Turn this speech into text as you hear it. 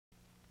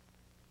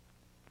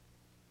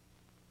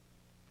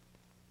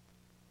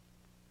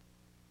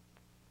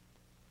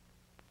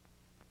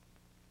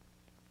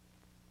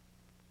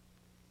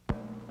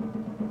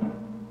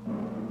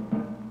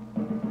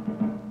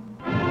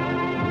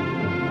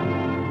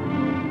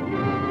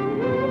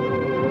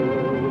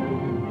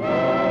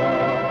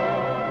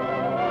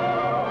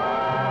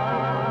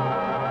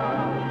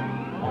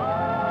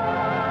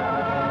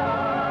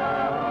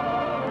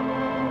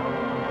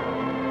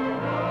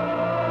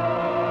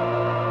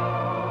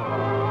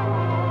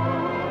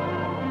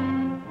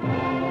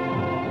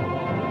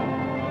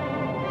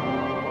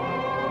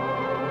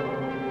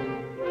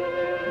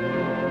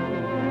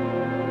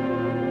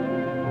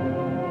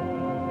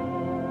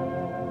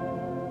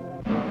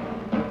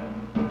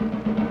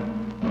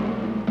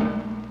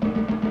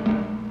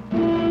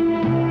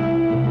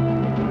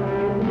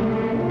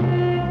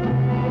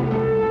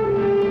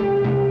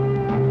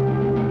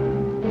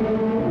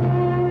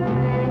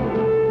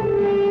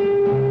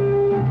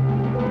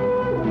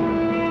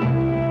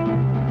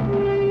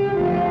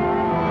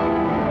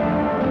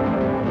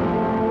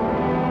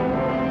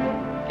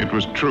it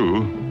was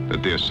true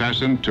that the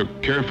assassin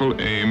took careful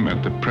aim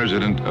at the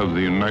President of the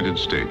United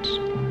States.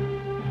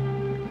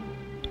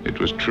 It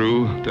was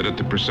true that at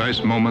the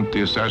precise moment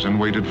the assassin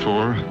waited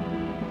for,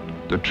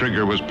 the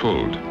trigger was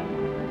pulled.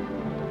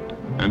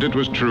 And it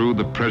was true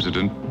the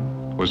President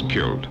was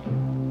killed.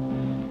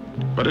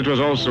 But it was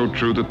also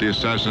true that the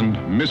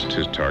assassin missed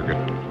his target,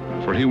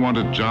 for he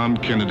wanted John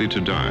Kennedy to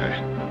die,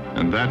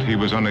 and that he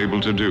was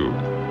unable to do.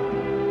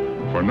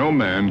 For no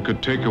man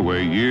could take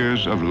away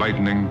years of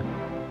lightning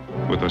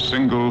with a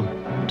single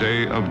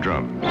day of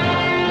drums.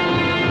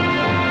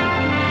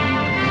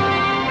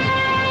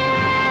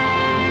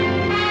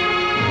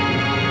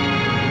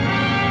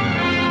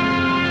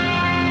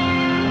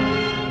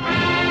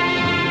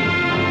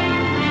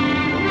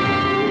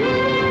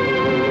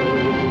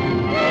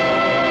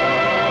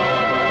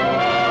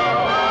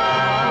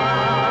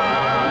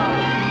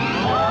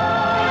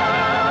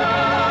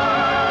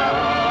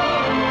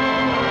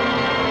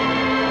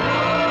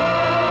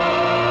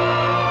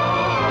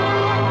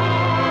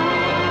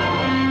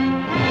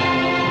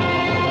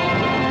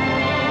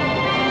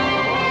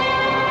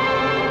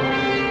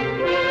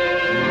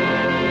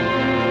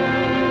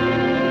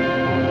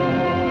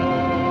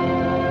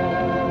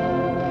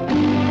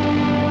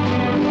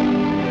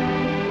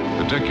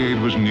 The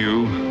decade was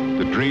new,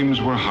 the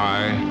dreams were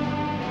high,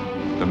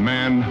 the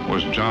man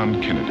was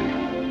John Kennedy.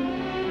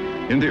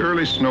 In the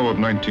early snow of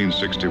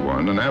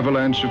 1961, an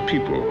avalanche of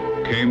people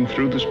came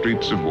through the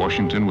streets of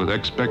Washington with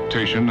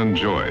expectation and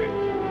joy.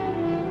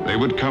 They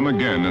would come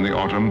again in the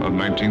autumn of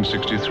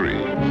 1963.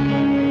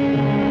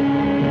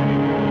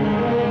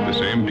 The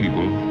same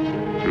people,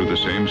 through the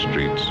same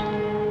streets,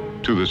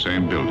 to the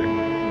same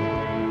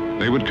building.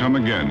 They would come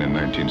again in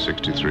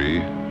 1963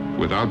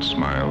 without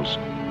smiles,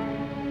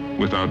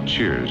 without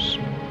cheers.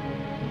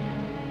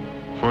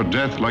 For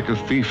death, like a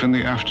thief in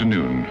the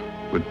afternoon,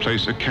 would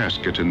place a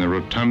casket in the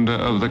rotunda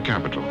of the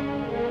Capitol,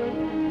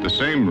 the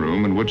same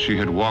room in which he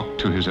had walked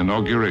to his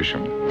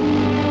inauguration.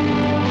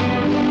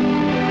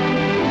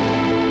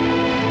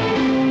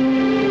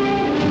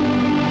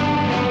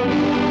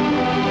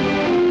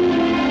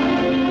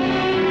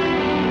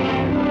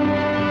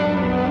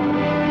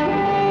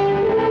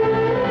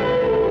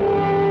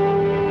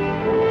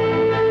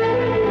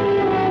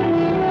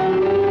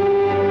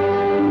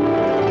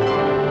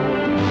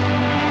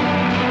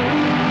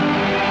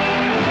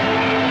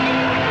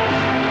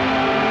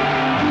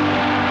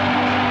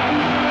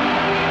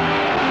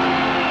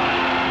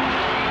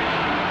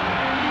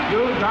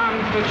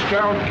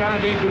 Fitzgerald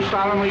Kennedy, do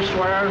solemnly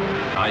swear.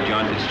 I,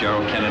 John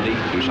Fitzgerald Kennedy,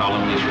 do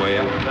solemnly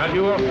swear. That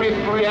you will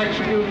faithfully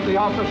execute the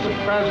office of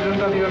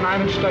President of the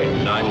United States.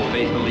 And I will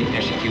faithfully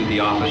execute the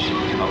office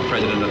of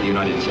President of the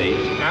United States.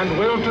 And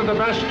will, to the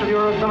best of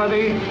your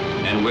ability.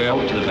 And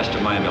will, to the best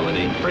of my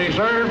ability.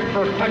 Preserve,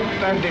 protect,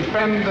 and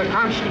defend the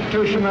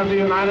Constitution of the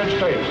United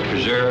States.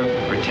 Preserve,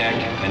 protect,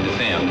 and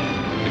defend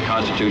the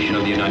Constitution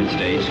of the United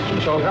States.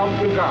 So help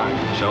you God.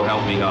 So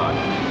help me God.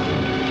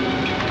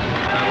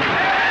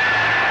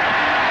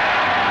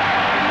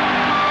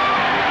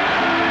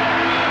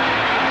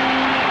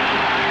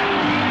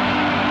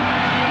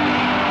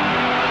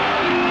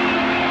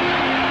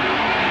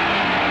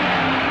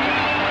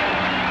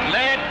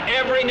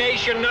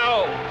 Nation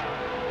know,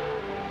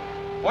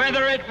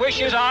 whether it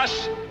wishes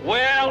us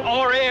well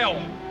or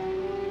ill,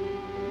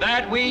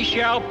 that we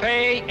shall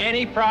pay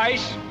any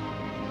price,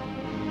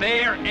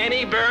 bear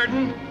any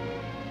burden,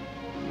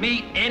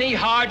 meet any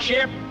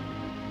hardship,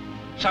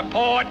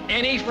 support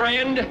any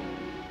friend,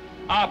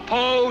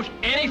 oppose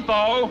any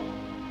foe,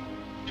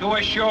 to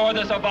assure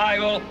the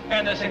survival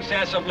and the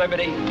success of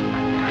liberty.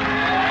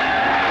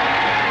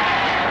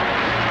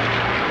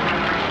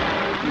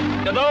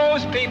 To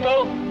those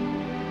people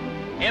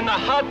in the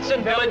huts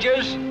and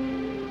villages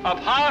of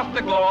half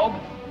the globe,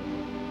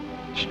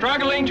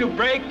 struggling to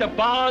break the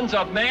bonds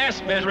of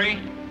mass misery,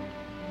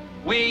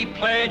 we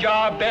pledge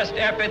our best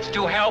efforts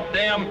to help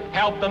them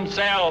help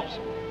themselves.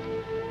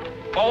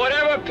 For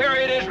whatever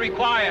period is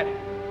required,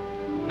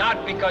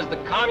 not because the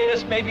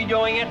communists may be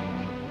doing it,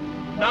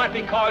 not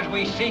because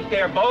we seek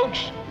their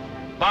votes,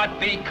 but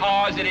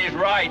because it is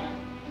right.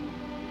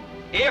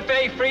 If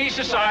a free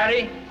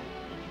society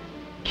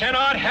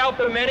cannot help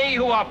the many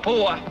who are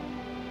poor,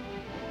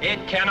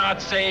 it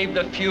cannot save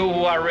the few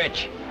who are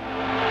rich.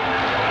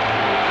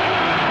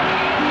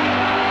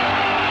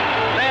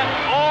 Let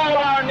all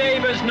our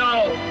neighbors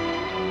know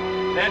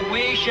that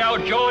we shall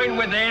join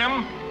with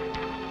them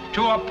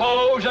to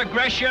oppose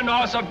aggression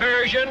or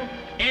subversion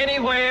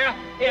anywhere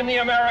in the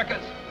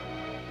Americas.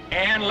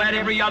 And let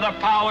every other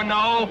power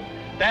know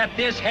that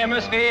this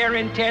hemisphere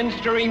intends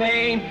to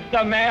remain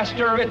the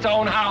master of its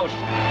own house.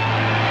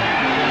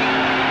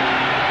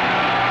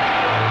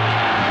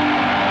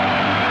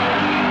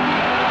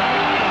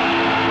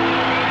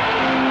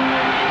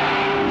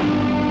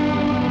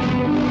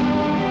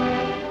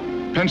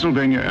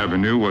 Pennsylvania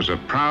Avenue was a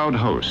proud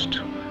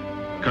host.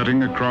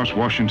 Cutting across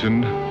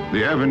Washington,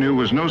 the avenue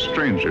was no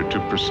stranger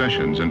to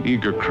processions and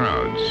eager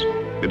crowds.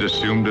 It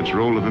assumed its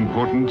role of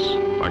importance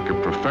like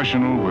a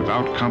professional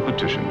without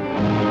competition.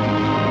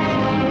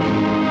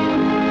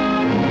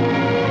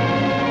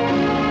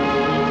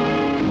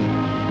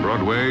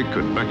 Broadway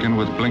could beckon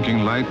with blinking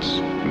lights,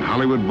 and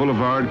Hollywood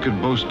Boulevard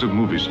could boast of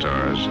movie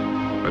stars.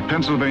 But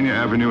Pennsylvania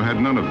Avenue had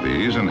none of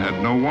these and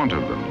had no want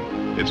of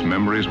them. Its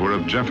memories were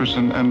of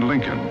Jefferson and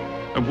Lincoln,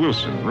 of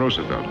Wilson,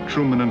 Roosevelt,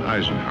 Truman, and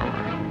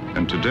Eisenhower.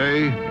 And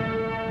today,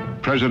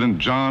 President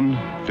John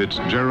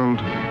Fitzgerald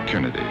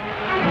Kennedy.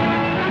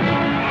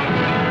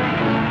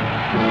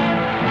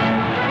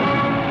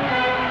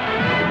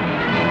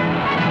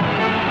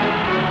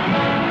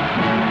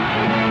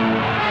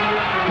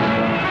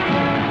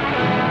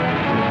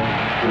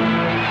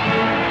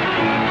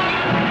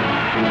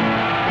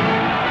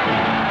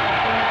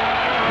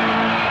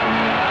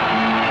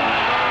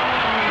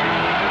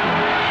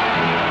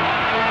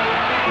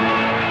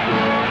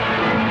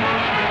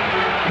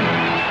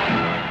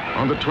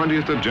 On the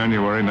 20th of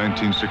January,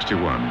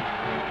 1961,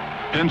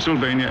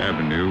 Pennsylvania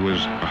Avenue was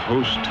a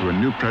host to a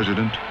new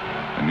president,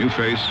 a new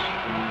face,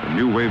 a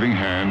new waving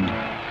hand,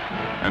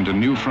 and a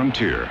new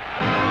frontier.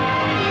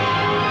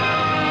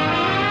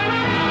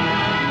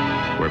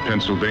 Where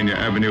Pennsylvania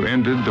Avenue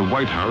ended, the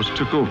White House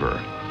took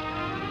over.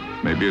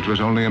 Maybe it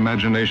was only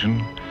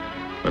imagination,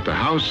 but the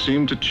house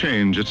seemed to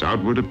change its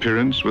outward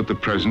appearance with the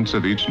presence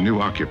of each new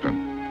occupant.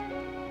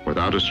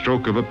 Without a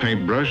stroke of a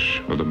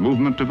paintbrush or the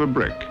movement of a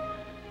brick,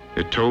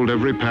 it told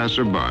every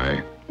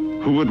passerby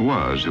who it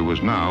was who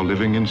was now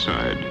living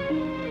inside.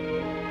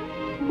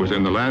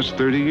 Within the last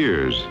 30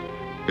 years,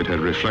 it had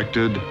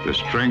reflected the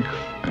strength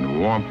and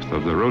warmth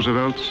of the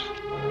Roosevelts,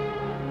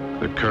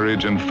 the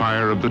courage and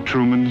fire of the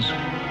Trumans,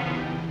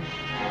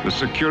 the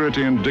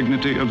security and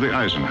dignity of the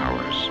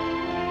Eisenhowers.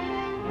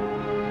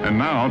 And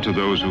now, to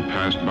those who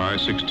passed by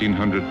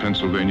 1600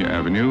 Pennsylvania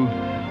Avenue,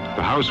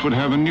 the house would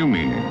have a new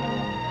meaning: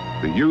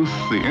 the youth,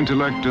 the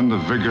intellect, and the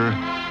vigor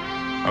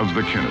of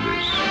the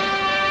Kennedys.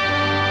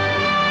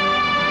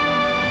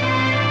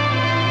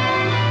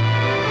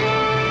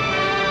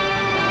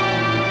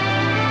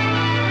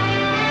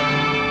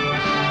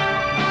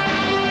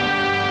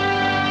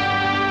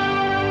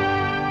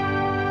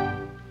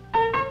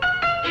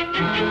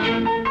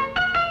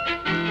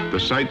 The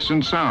sights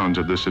and sounds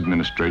of this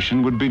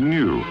administration would be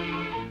new.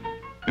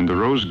 In the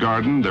Rose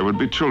Garden, there would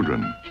be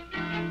children.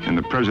 In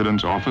the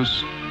president's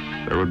office,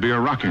 there would be a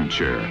rocking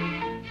chair.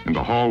 In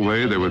the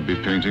hallway, there would be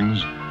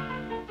paintings.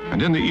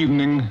 And in the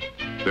evening,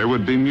 there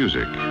would be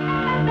music.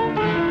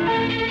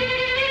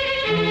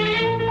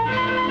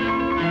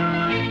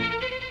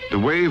 The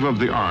wave of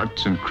the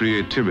arts and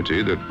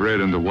creativity that bred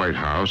in the White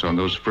House on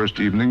those first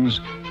evenings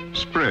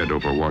spread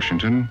over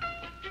Washington,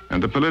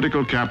 and the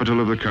political capital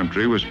of the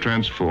country was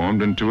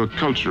transformed into a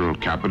cultural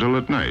capital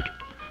at night.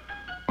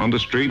 On the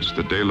streets,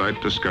 the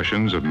daylight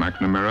discussions of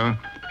McNamara,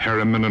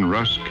 Harriman, and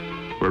Rusk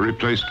were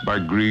replaced by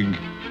Grieg,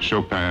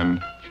 Chopin,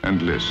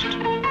 and Liszt.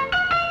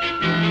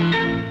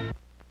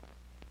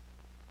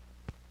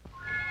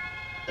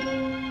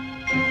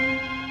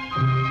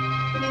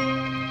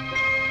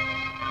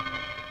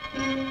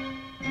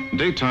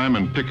 Daytime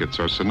and pickets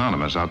are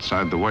synonymous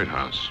outside the White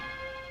House.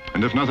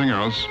 And if nothing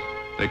else,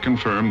 they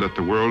confirm that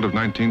the world of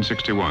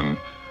 1961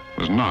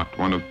 was not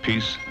one of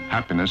peace,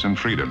 happiness, and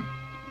freedom.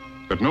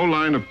 But no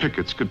line of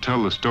pickets could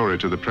tell the story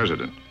to the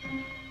president,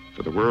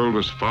 for the world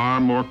was far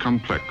more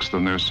complex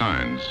than their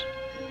signs.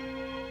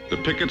 The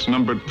pickets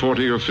numbered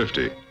 40 or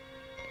 50,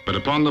 but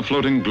upon the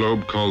floating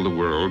globe called the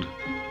world,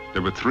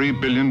 there were 3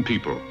 billion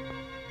people,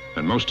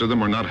 and most of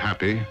them were not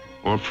happy,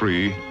 or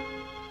free,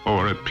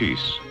 or at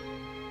peace.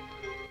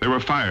 There were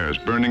fires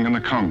burning in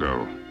the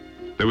Congo.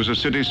 There was a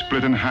city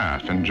split in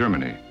half in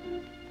Germany.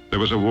 There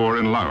was a war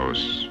in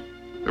Laos.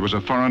 There was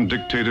a foreign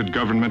dictated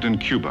government in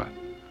Cuba.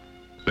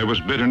 There was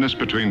bitterness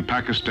between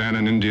Pakistan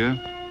and India,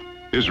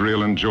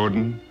 Israel and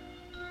Jordan,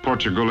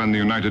 Portugal and the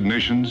United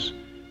Nations,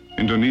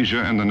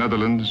 Indonesia and the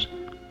Netherlands,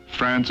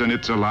 France and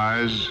its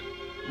allies,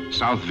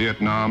 South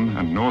Vietnam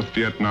and North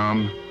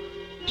Vietnam,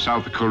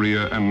 South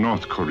Korea and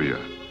North Korea.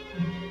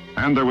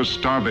 And there was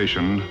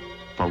starvation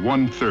for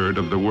 1/3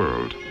 of the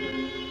world.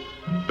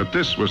 But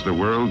this was the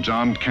world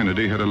John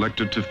Kennedy had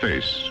elected to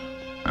face,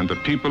 and the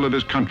people of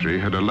his country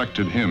had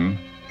elected him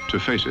to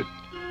face it.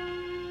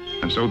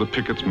 And so the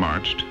pickets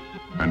marched,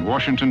 and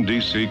Washington,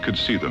 D.C. could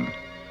see them.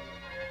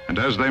 And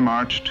as they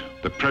marched,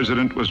 the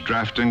president was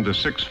drafting the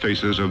 6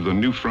 faces of the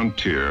new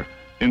frontier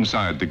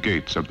inside the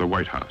gates of the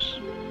White House.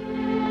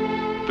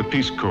 The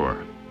Peace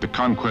Corps, the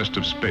conquest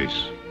of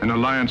space, an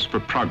alliance for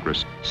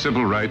progress,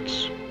 civil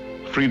rights,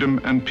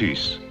 freedom, and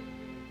peace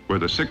were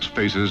the 6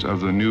 faces of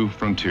the new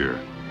frontier.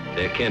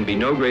 There can be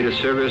no greater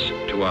service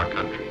to our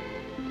country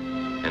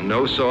and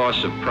no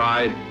source of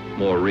pride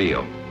more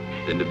real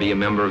than to be a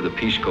member of the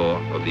Peace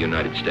Corps of the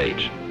United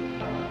States.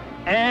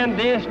 And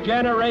this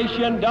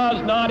generation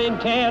does not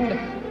intend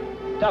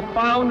to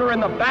founder in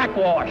the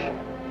backwash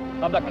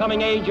of the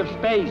coming age of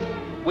space.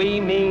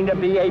 We mean to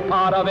be a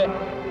part of it.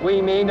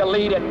 We mean to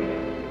lead it.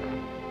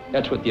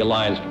 That's what the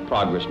Alliance for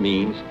Progress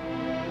means,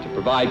 to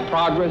provide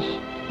progress,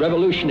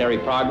 revolutionary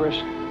progress,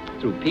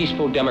 through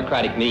peaceful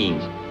democratic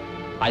means.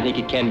 I think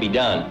it can be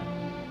done.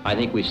 I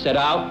think we've set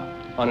out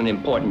on an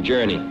important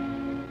journey.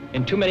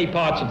 In too many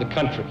parts of the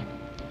country,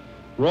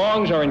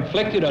 wrongs are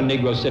inflicted on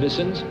Negro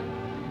citizens,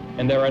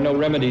 and there are no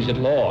remedies at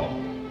law.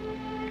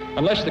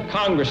 Unless the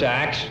Congress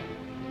acts,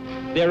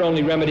 their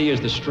only remedy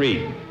is the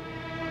street.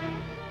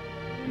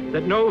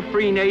 That no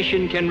free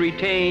nation can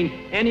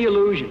retain any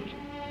illusions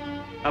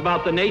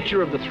about the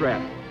nature of the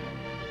threat,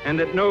 and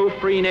that no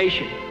free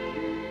nation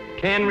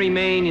can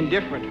remain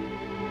indifferent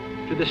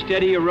to the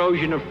steady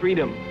erosion of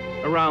freedom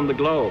around the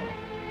globe.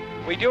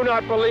 We do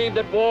not believe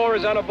that war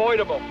is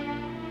unavoidable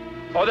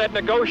or that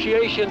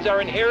negotiations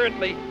are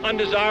inherently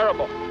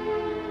undesirable.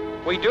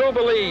 We do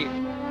believe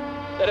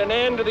that an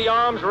end to the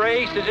arms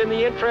race is in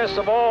the interests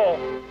of all.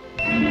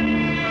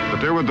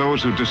 But there were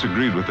those who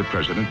disagreed with the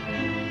president,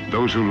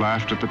 those who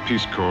laughed at the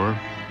Peace Corps,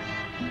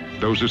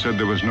 those who said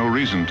there was no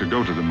reason to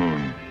go to the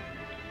moon,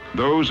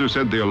 those who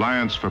said the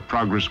Alliance for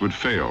Progress would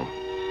fail,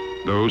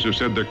 those who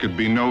said there could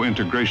be no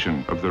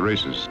integration of the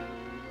races,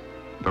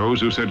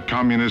 those who said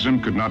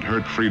communism could not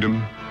hurt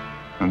freedom,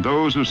 and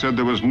those who said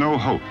there was no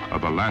hope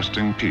of a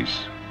lasting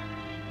peace.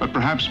 But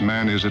perhaps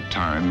man is at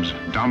times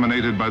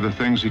dominated by the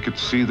things he could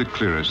see the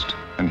clearest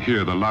and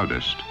hear the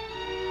loudest,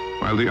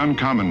 while the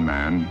uncommon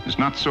man is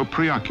not so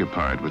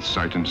preoccupied with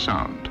sight and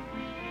sound.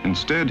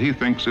 Instead, he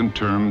thinks in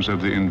terms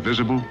of the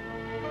invisible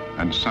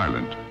and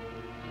silent.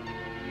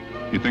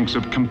 He thinks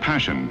of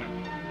compassion,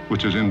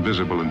 which is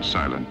invisible and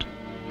silent.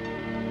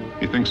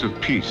 He thinks of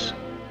peace,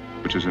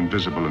 which is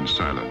invisible and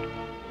silent.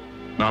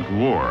 Not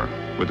war,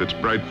 with its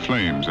bright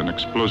flames and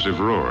explosive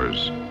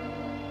roars.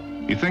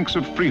 He thinks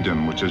of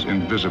freedom, which is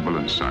invisible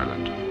and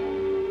silent.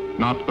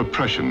 Not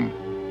oppression,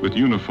 with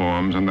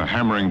uniforms and the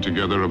hammering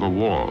together of a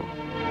wall.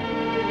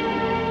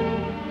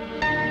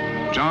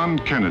 John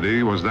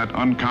Kennedy was that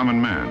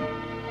uncommon man,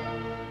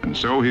 and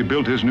so he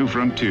built his new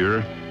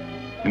frontier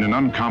in an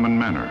uncommon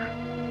manner,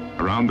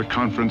 around the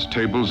conference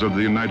tables of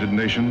the United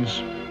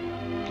Nations,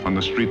 on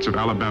the streets of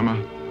Alabama,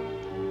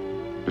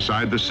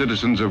 beside the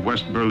citizens of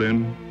West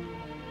Berlin,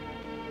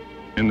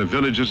 in the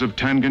villages of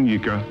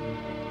Tanganyika,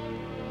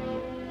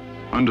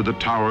 under the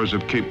towers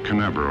of Cape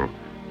Canaveral,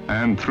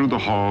 and through the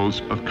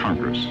halls of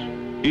Congress.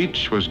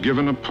 Each was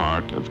given a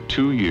part of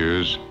 2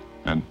 years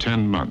and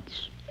 10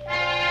 months.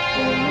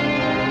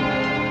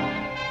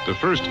 The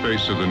first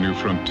face of the new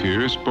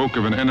frontier spoke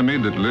of an enemy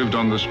that lived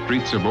on the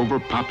streets of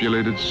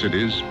overpopulated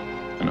cities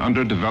and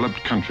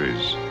underdeveloped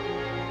countries.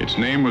 Its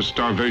name was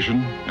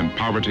starvation and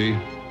poverty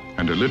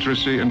and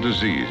illiteracy and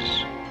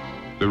disease.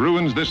 The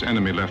ruins this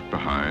enemy left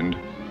behind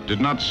did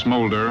not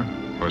smolder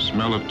or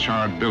smell of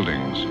charred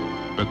buildings,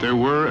 but there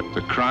were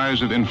the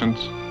cries of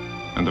infants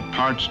and the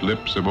parched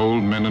lips of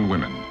old men and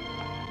women.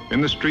 In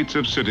the streets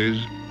of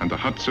cities and the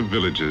huts of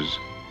villages,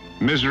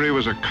 misery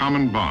was a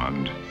common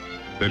bond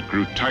that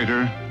grew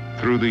tighter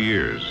through the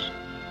years.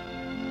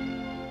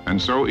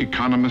 And so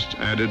economists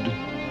added,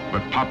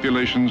 but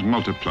populations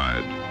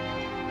multiplied.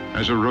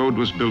 As a road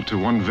was built to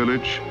one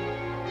village,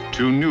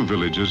 2 new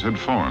villages had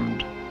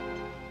formed.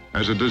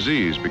 As a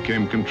disease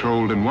became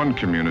controlled in one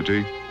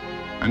community,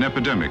 an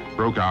epidemic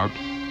broke out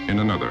in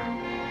another.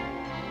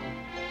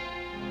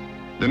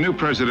 The new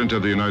President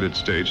of the United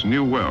States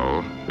knew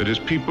well that his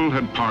people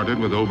had parted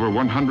with over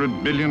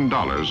 $100 billion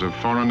of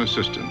foreign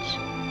assistance.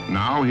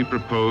 Now he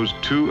proposed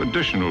 2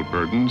 additional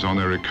burdens on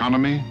their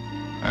economy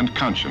and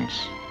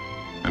conscience: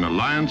 an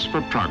alliance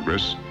for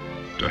progress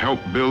to help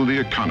build the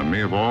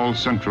economy of all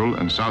Central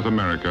and South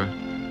America,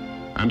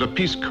 and a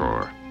Peace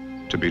Corps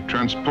to be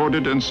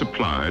transported and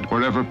supplied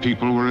wherever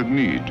people were in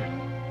need.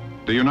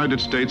 The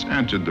United States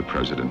answered the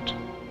President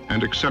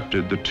and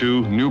accepted the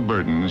 2 new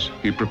burdens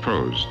he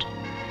proposed.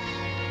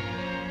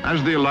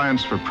 As the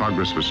Alliance for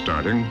Progress was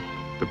starting,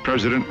 the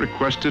President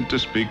requested to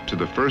speak to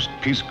the first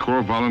Peace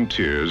Corps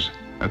volunteers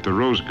at the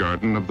Rose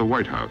Garden of the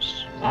White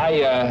House.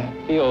 I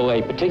feel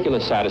a particular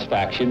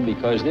satisfaction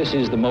because this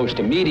is the most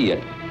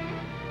immediate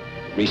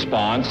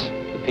response,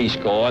 the Peace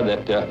Corps,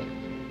 that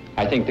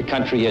I think the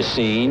country has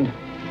seen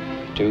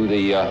to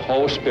the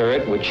whole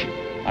spirit which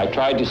I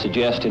tried to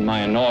suggest in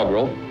my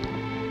inaugural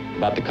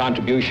about the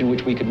contribution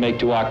which we could make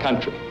to our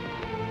country.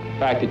 The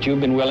fact that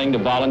you've been willing to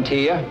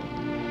volunteer,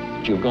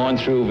 that you've gone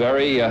through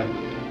very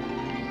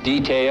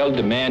detailed,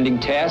 demanding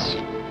tests,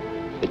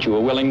 that you are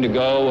willing to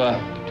go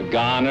to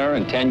Ghana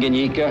and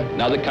Tanganyika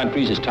and other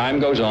countries as time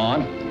goes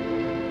on,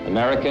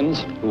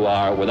 Americans who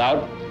are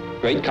without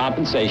great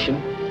compensation,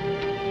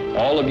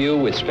 all of you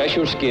with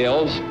special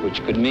skills,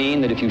 which could mean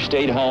that if you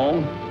stayed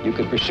home, you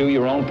could pursue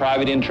your own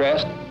private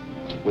interest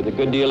with a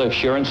good deal of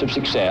assurance of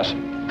success.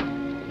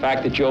 The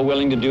fact that you're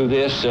willing to do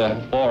this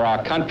for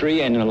our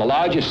country and in a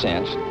larger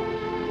sense,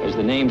 as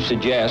the name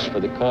suggests, for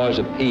the cause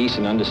of peace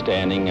and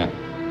understanding,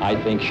 I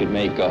think should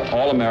make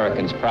all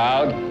Americans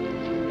proud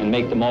and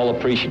make them all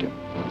appreciative.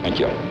 Thank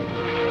you.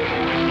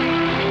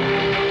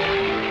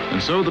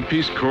 And so the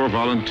Peace Corps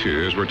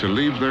volunteers were to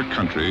leave their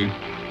country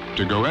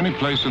to go any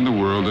place in the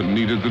world that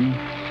needed them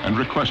and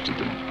requested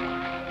them.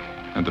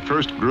 And the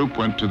first group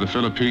went to the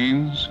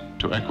Philippines,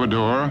 to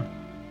Ecuador,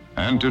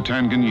 and to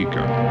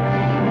Tanganyika.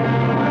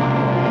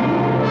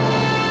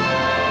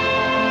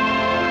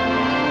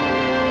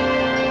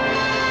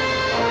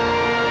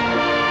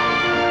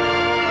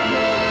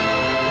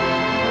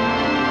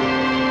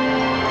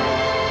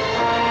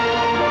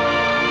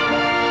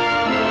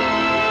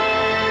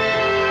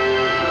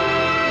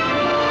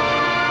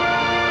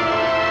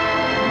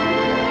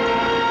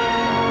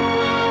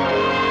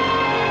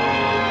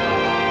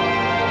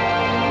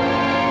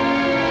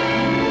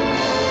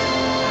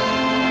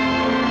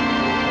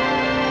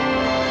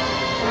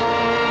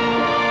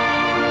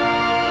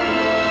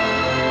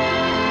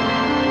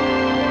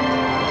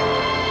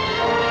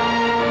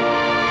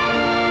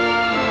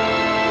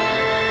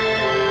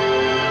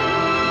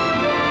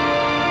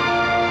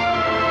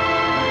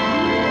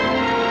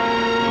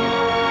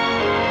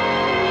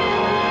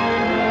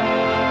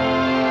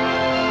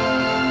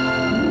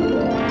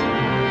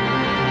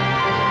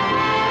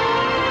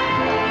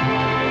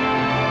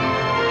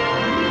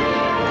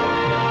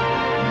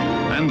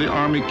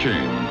 army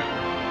came,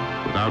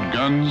 without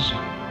guns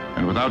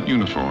and without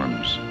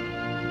uniforms,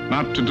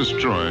 not to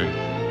destroy,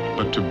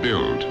 but to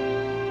build,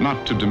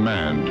 not to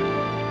demand,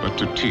 but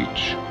to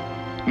teach,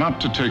 not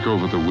to take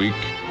over the weak,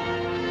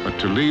 but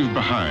to leave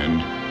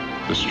behind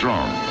the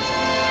strong.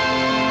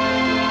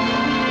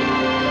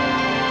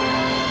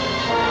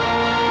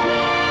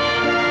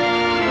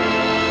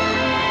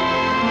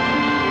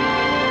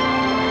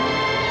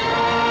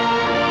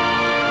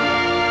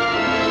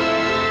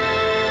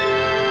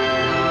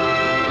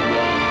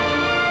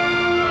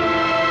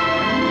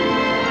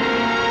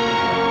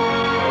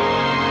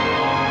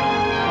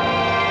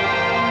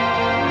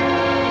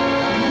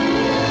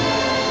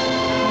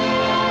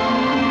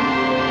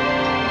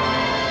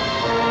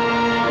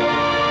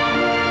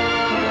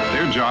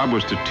 Their job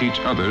was to teach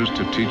others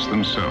to teach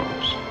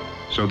themselves,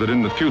 so that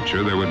in the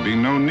future there would be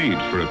no need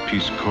for a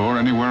Peace Corps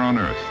anywhere on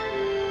Earth.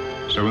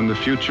 So in the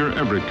future,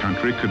 every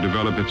country could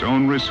develop its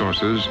own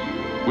resources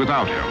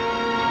without help.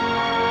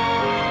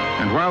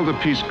 And while the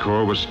Peace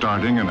Corps was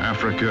starting in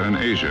Africa and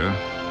Asia,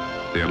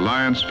 the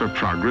Alliance for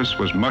Progress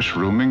was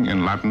mushrooming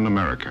in Latin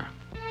America.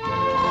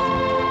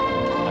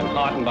 I'm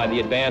heartened by the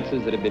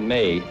advances that have been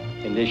made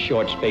in this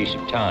short space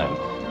of time.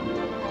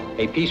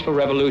 A peaceful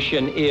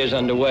revolution is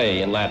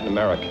underway in Latin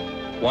America,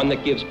 one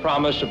that gives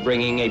promise of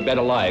bringing a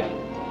better life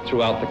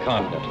throughout the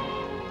continent.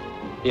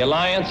 The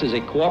Alliance is a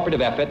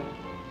cooperative effort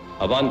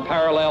of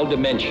unparalleled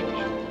dimensions.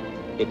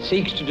 It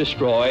seeks to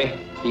destroy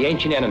the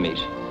ancient enemies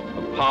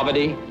of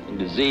poverty and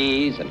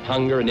disease and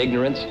hunger and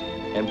ignorance,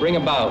 and bring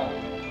about,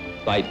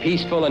 by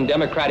peaceful and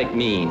democratic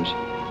means,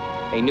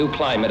 a new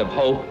climate of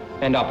hope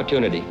and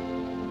opportunity.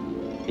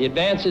 The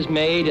advances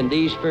made in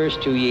these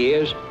first 2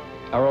 years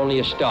are only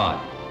a start.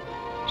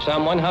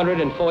 Some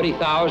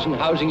 140,000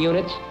 housing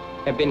units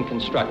have been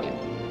constructed.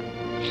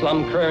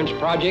 Slum clearance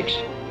projects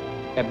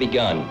have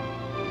begun.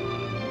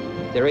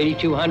 There are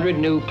 8,200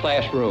 new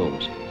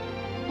classrooms.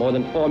 More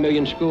than 4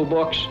 million school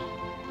books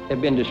have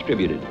been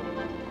distributed.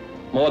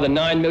 More than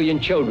 9 million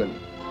children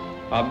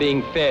are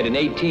being fed in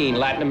 18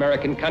 Latin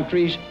American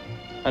countries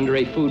under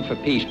a Food for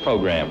Peace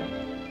program.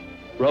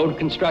 Road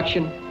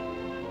construction,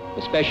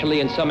 especially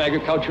in some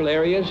agricultural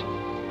areas,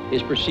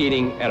 is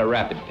proceeding at a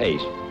rapid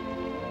pace.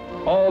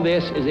 All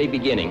this is a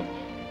beginning.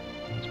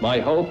 It's my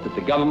hope that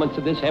the governments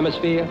of this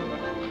hemisphere,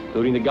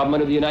 including the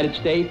government of the United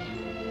States,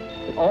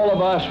 that all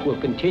of us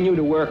will continue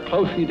to work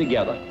closely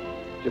together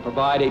to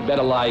provide a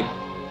better life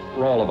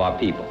for all of our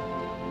people.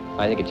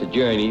 I think it's a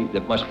journey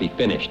that must be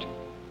finished.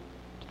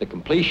 To the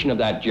completion of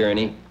that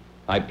journey,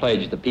 I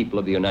pledge the people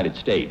of the United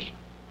States.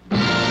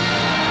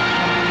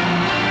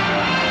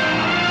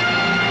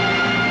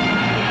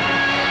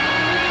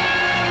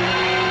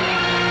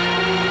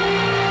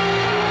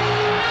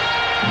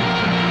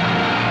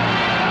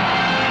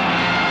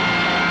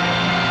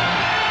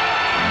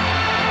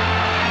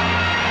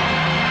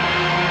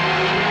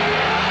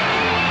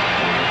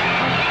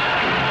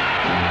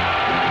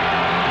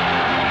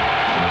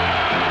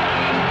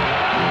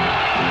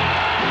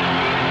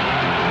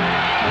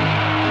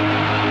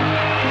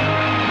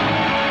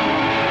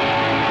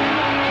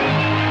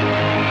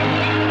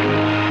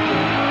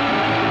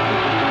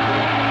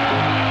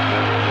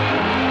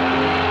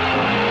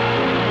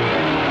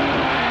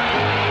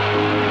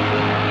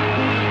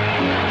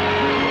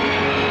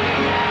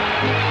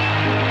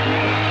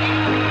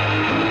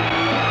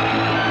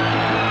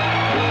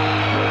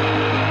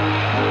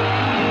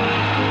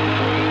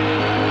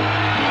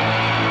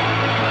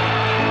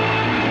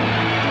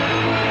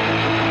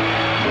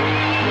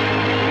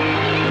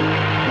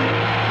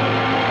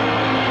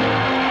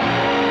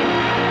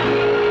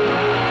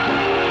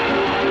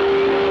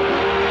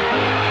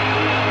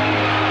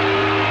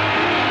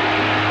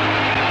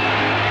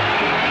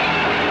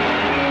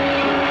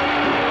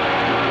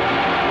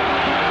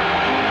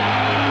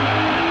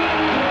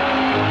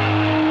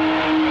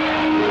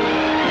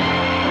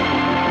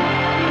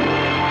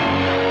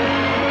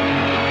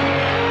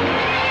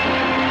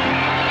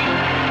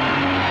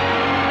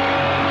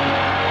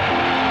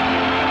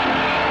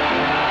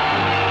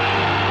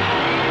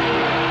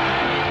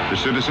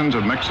 Citizens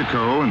of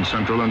Mexico and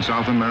Central and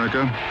South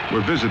America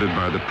were visited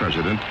by the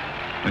President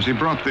as he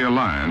brought the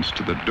Alliance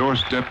to the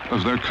doorstep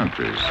of their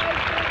countries.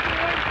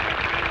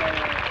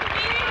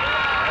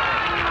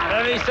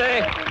 Let me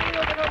say,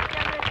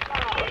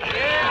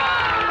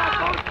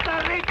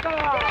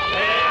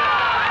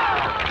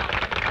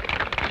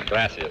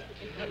 gracias.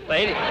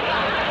 Lady,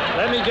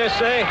 let me just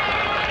say,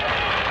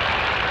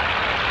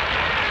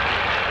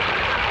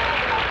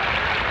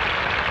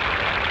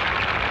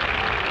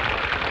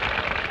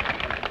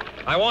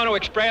 I want to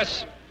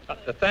express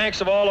the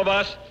thanks of all of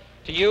us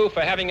to you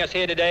for having us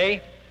here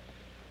today.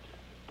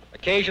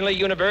 Occasionally,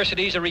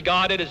 universities are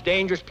regarded as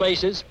dangerous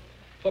places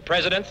for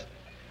presidents,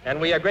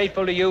 and we are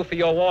grateful to you for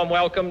your warm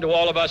welcome to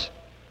all of us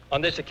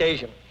on this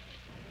occasion.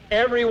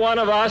 Every one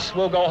of us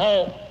will go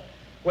home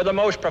with the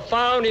most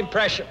profound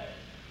impression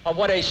of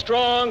what a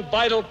strong,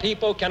 vital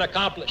people can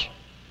accomplish.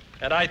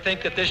 And I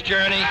think that this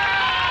journey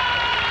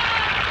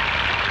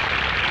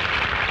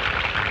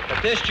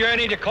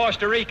to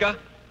Costa Rica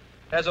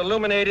has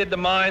illuminated the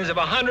minds of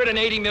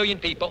 180 million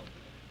people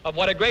of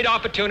what a great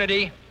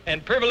opportunity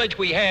and privilege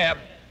we have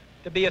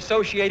to be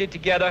associated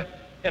together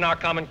in our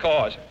common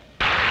cause.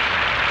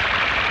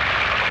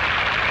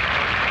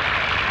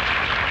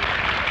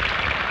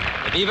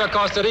 Viva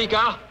Costa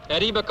Rica,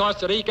 arriba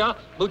Costa Rica,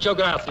 muchas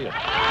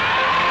gracias.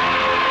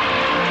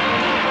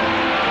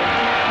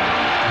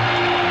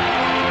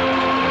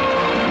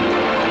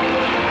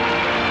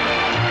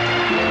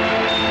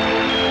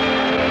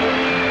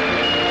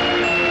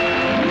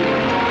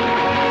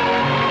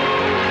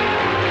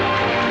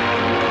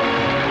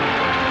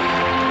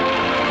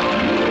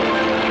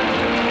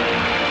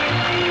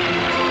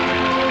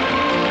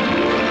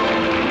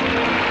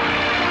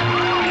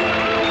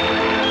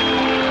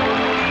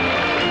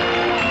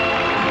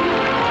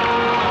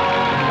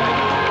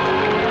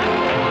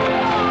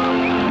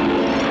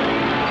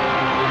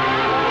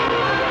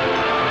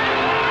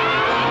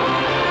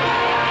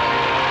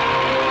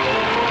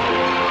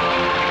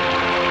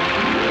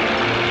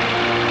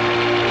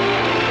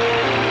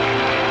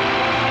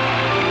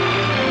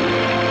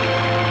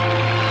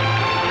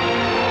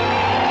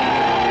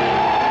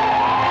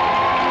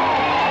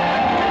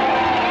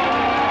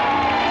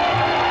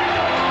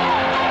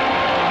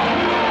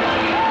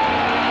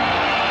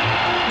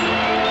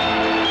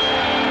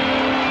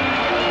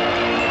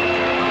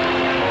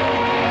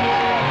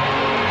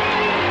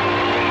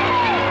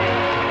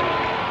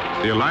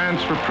 The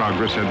Alliance for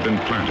Progress had been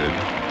planted,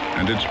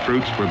 and its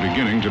fruits were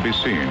beginning to be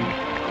seen.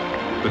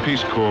 The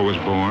Peace Corps was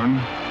born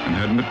and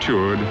had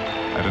matured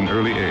at an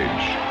early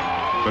age.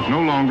 But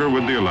no longer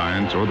would the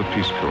Alliance or the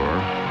Peace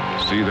Corps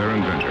see their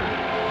inventor,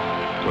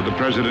 for the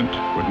President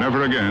would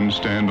never again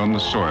stand on the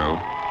soil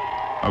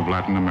of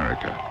Latin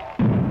America.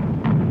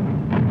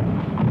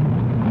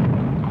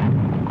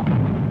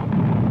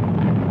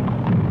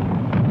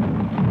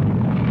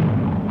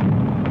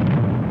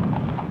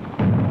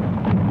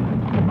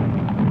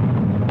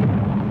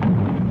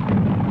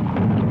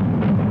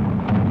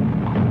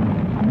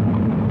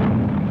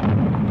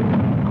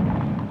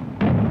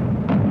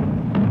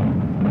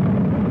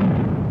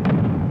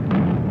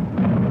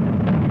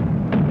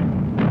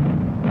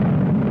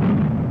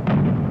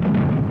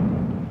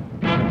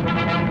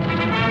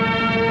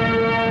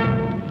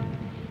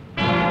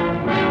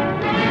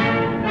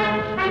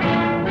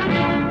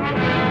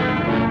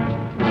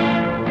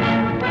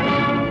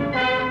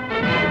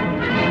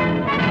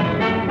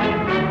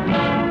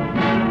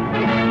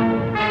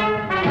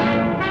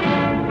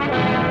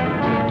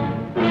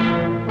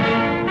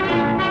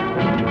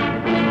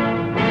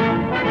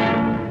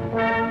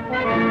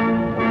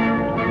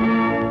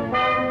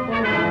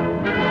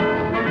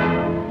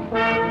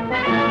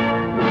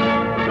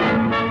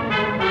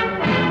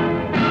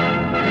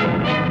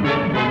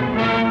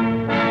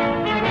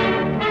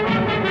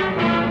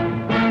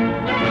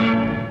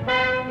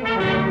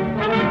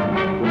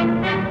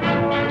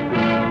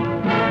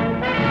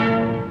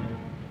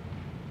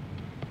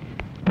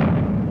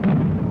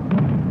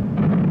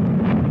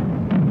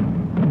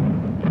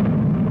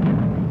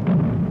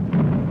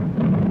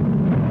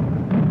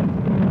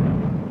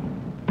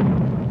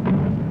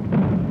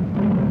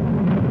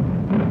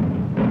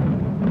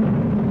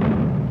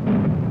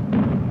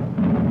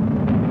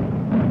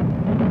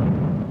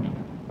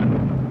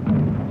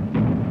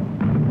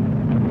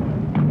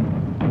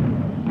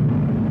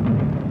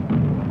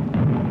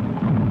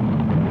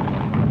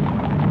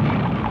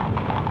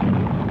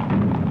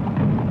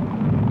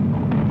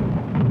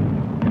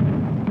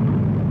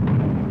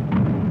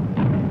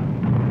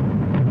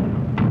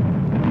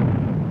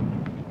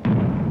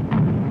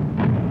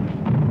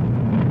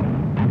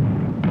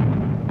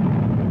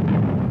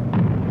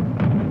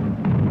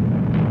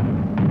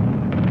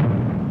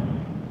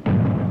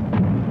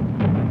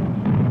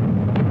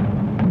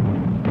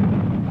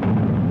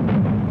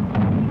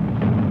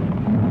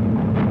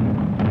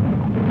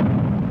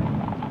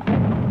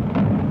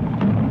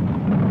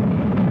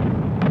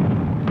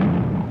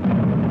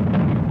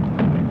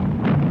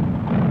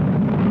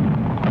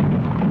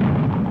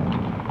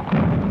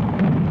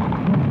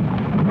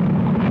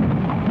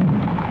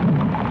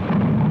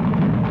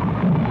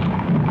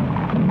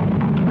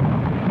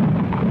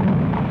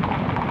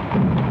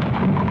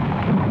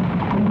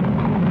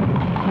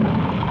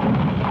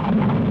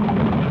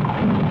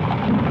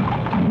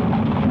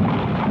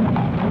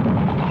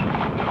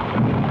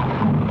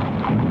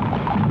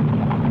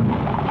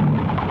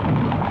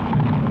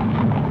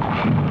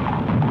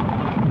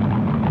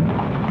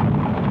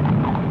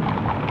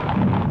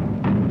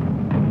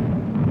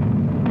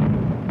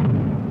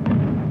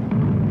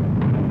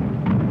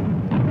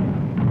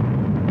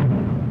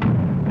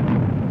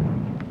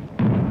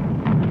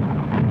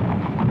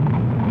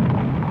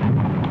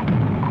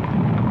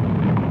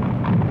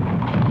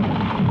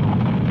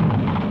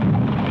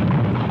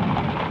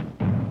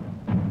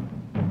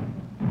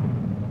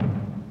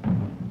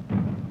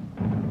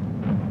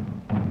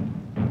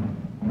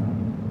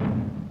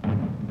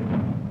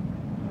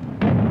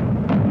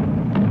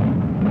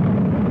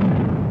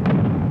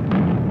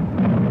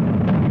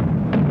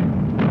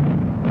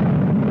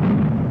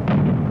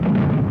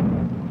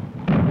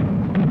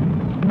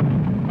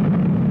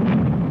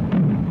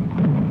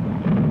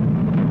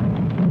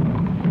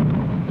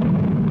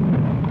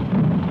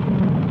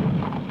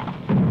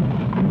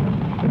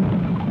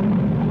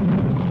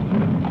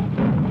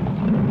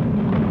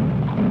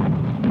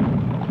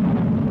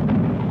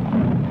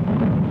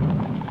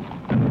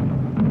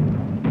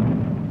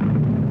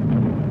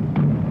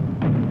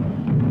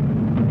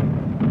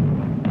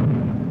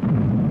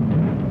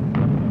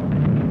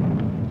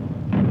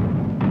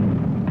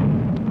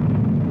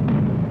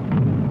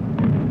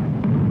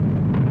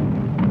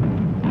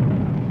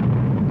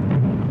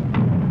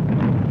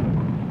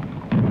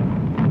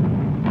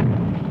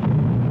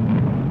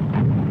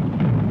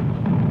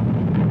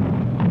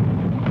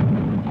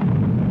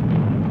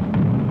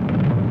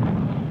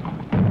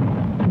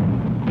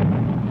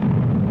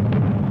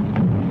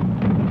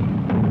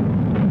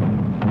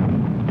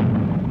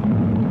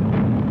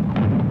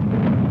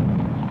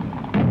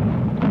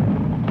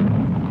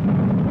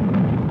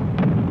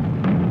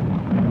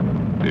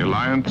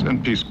 Alliance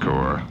and Peace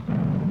Corps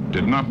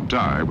did not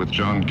die with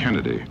John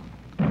Kennedy.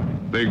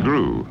 They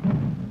grew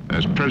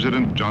as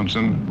President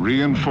Johnson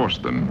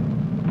reinforced them,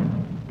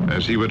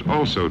 as he would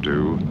also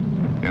do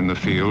in the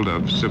field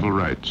of civil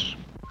rights.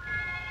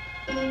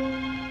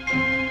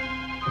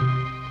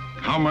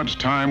 How much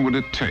time would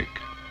it take?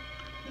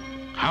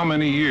 How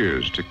many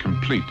years to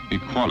complete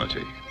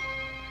equality?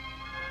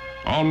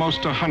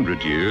 Almost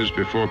 100 years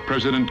before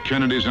President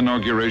Kennedy's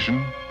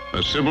inauguration,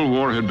 a civil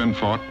war had been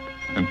fought,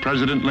 and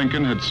President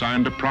Lincoln had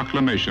signed a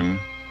proclamation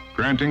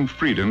granting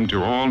freedom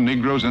to all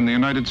Negroes in the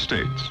United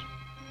States.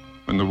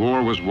 When the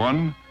war was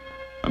won,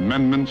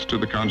 amendments to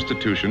the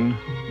Constitution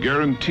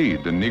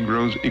guaranteed the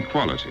Negroes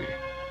equality.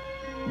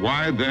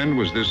 Why then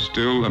was this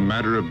still a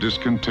matter of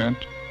discontent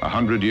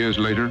 100 years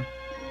later?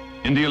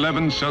 In the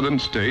 11 southern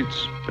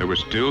states, there were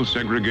still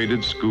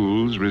segregated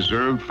schools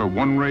reserved for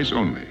one race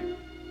only,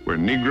 where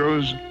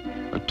Negroes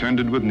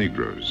attended with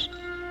Negroes.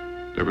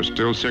 There was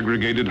still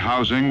segregated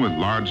housing with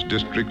large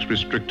districts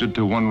restricted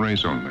to one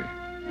race only,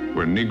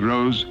 where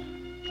Negroes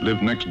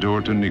lived next door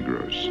to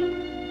Negroes.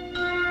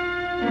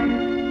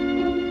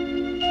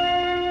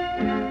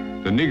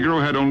 The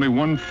Negro had only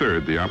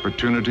 1/3 the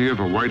opportunity of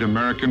a white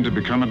American to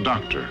become a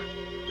doctor,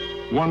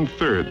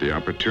 1/3 the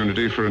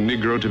opportunity for a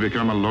Negro to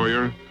become a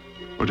lawyer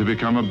or to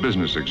become a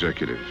business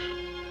executive,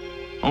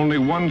 only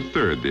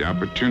 1/3 the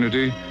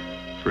opportunity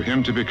for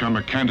him to become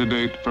a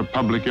candidate for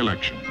public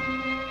election.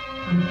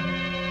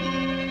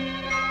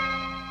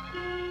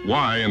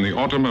 Why, in the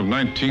autumn of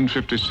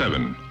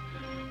 1957,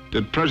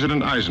 did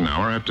President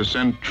Eisenhower have to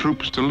send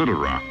troops to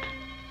Little Rock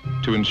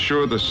to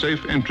ensure the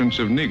safe entrance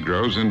of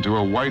Negroes into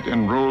a white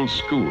enrolled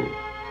school?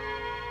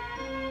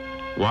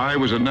 Why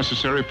was it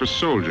necessary for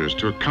soldiers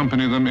to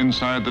accompany them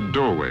inside the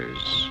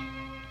doorways?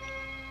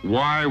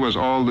 Why was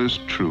all this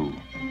true?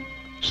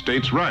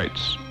 States'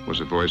 rights, was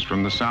a voice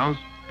from the South.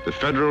 The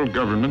federal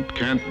government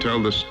can't tell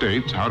the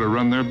states how to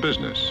run their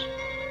business.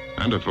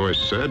 And a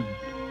voice said,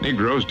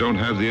 Negroes don't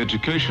have the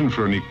education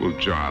for an equal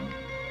job.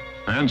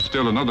 And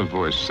still another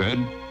voice said,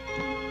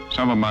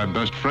 some of my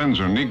best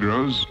friends are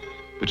Negroes,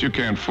 but you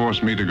can't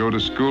force me to go to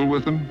school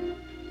with them.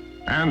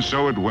 And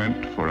so it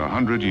went for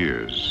 100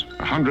 years,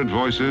 100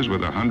 voices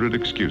with 100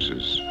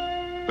 excuses.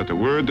 But the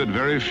word that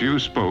very few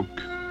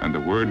spoke, and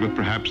the word with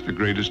perhaps the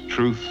greatest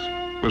truth,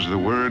 was the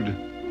word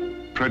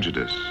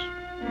prejudice.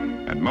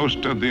 And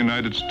most of the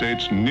United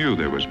States knew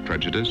there was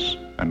prejudice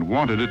and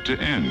wanted it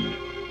to end.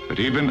 But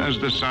even as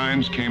the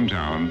signs came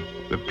down,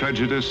 the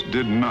prejudice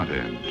did not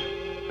end.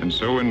 And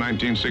so in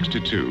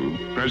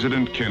 1962,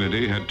 President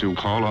Kennedy had to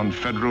call on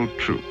federal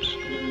troops,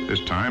 this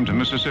time to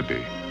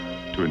Mississippi,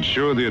 to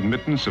ensure the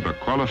admittance of a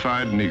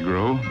qualified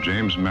Negro,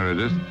 James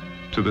Meredith,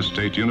 to the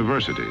state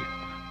university.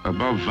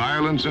 Above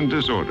violence and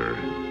disorder,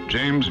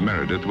 James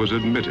Meredith was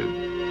admitted.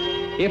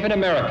 If an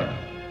American,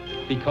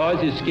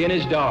 because his skin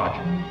is dark,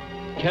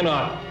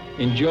 cannot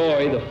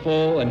enjoy the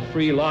full and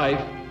free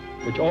life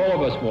which all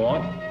of us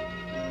want,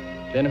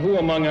 then who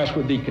among us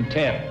would be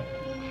content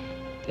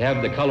to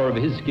have the color of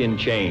his skin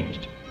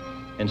changed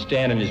and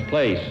stand in his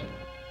place?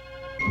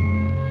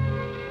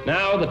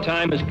 Now the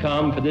time has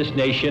come for this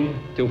nation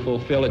to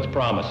fulfill its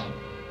promise.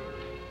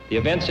 The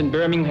events in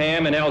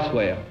Birmingham and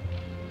elsewhere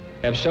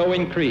have so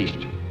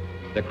increased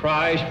the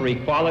cries for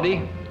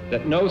equality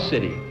that no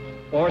city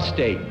or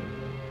state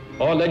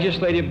or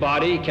legislative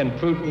body can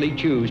prudently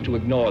choose to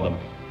ignore them.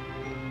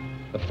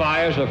 The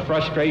fires of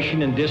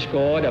frustration and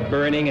discord are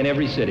burning in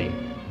every city,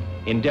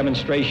 in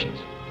demonstrations,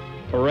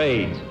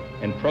 parades,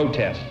 and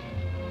protests,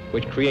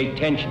 which create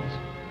tensions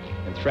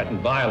and threaten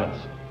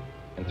violence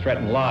and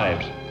threaten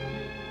lives.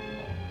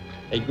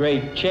 A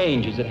great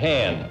change is at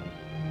hand,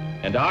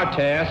 and our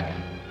task,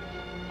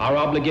 our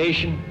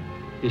obligation,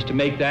 is to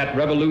make that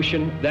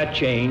revolution, that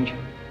change,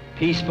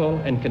 peaceful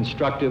and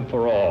constructive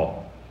for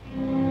all.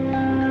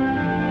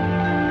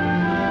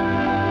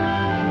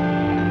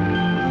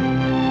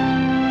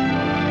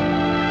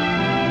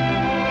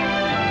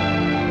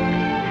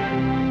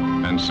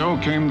 And so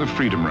came the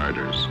Freedom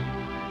Riders,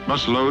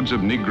 busloads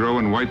of Negro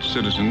and white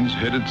citizens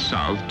headed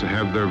south to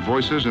have their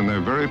voices and their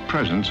very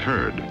presence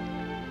heard.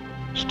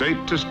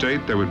 State to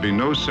state, there would be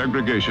no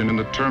segregation in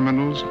the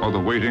terminals or the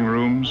waiting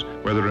rooms,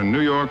 whether in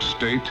New York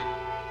State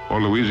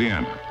or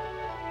Louisiana.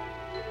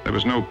 There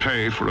was no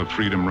pay for a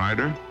Freedom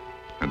Rider,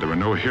 and there were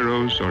no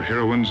heroes or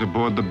heroines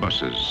aboard the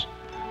buses.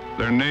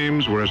 Their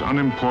names were as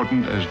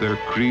unimportant as their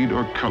creed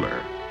or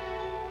color.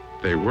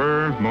 They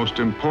were, most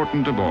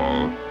important of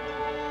all,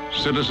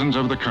 citizens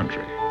of the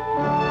country.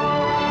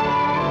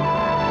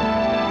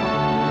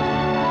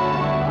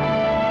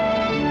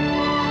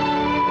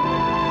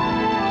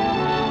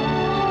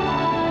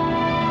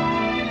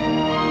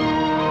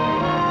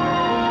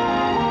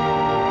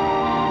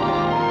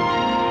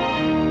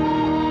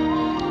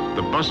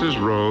 The buses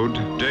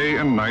rode day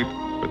and night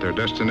with their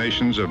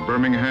destinations of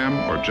Birmingham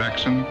or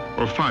Jackson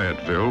or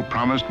Fayetteville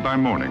promised by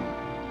morning.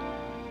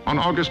 On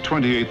August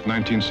 28,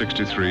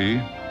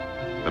 1963,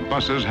 the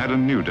buses had a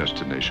new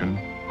destination.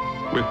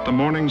 With the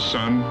morning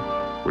sun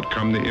would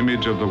come the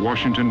image of the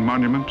Washington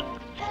Monument,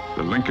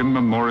 the Lincoln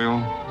Memorial,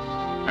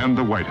 and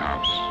the White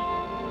House.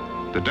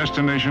 The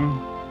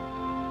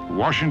destination,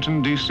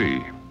 Washington,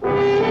 D.C.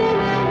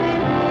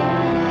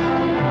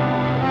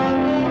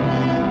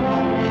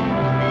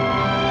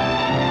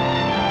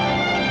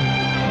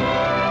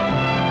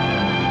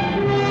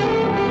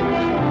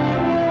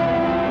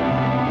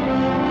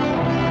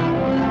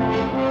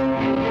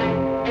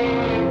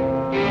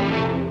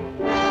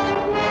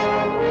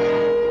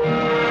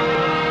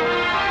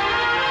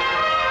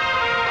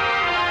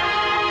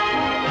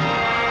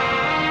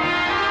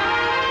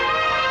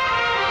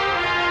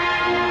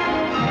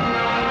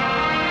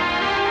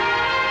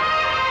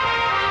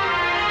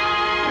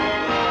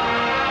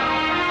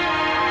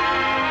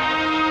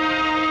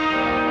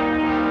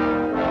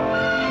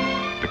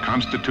 The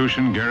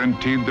Constitution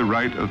guaranteed the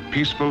right of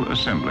peaceful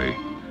assembly,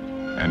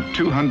 and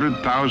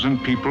 200,000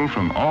 people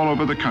from all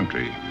over the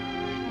country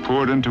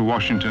poured into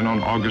Washington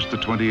on August the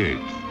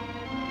 28th.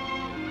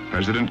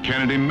 President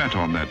Kennedy met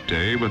on that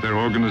day with their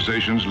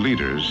organization's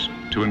leaders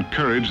to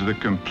encourage the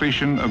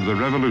completion of the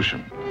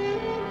revolution,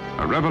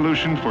 a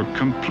revolution for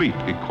complete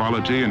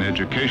equality in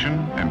education,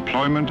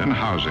 employment, and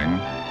housing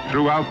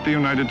throughout the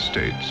United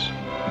States,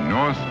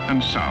 North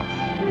and South.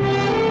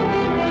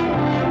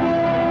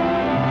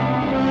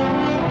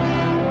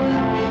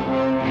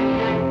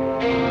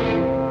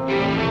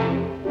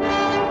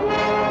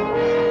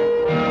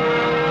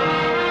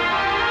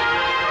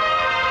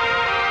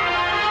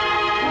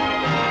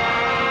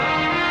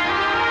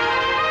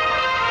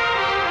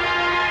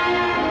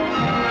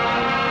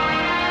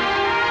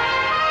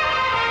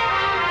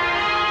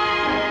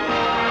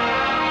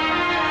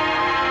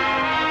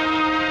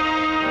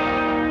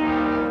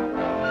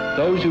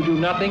 Those who do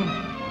nothing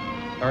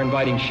are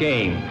inviting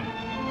shame.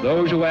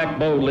 Those who act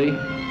boldly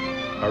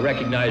are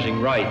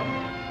recognizing right.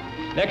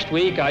 Next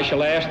week, I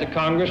shall ask the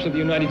Congress of the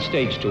United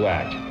States to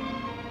act,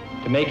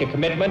 to make a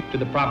commitment to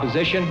the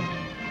proposition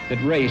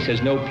that race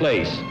has no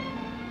place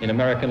in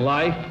American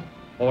life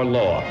or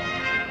law.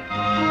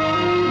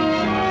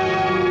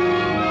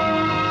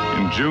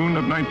 In June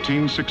of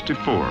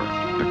 1964,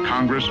 the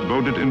Congress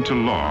voted into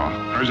law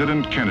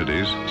President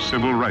Kennedy's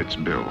Civil Rights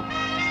Bill.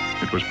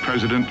 It was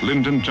President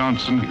Lyndon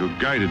Johnson who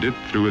guided it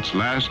through its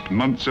last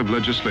months of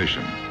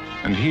legislation,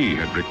 and he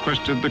had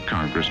requested the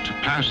Congress to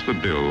pass the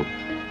bill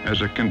as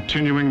a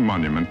continuing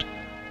monument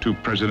to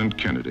President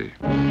Kennedy.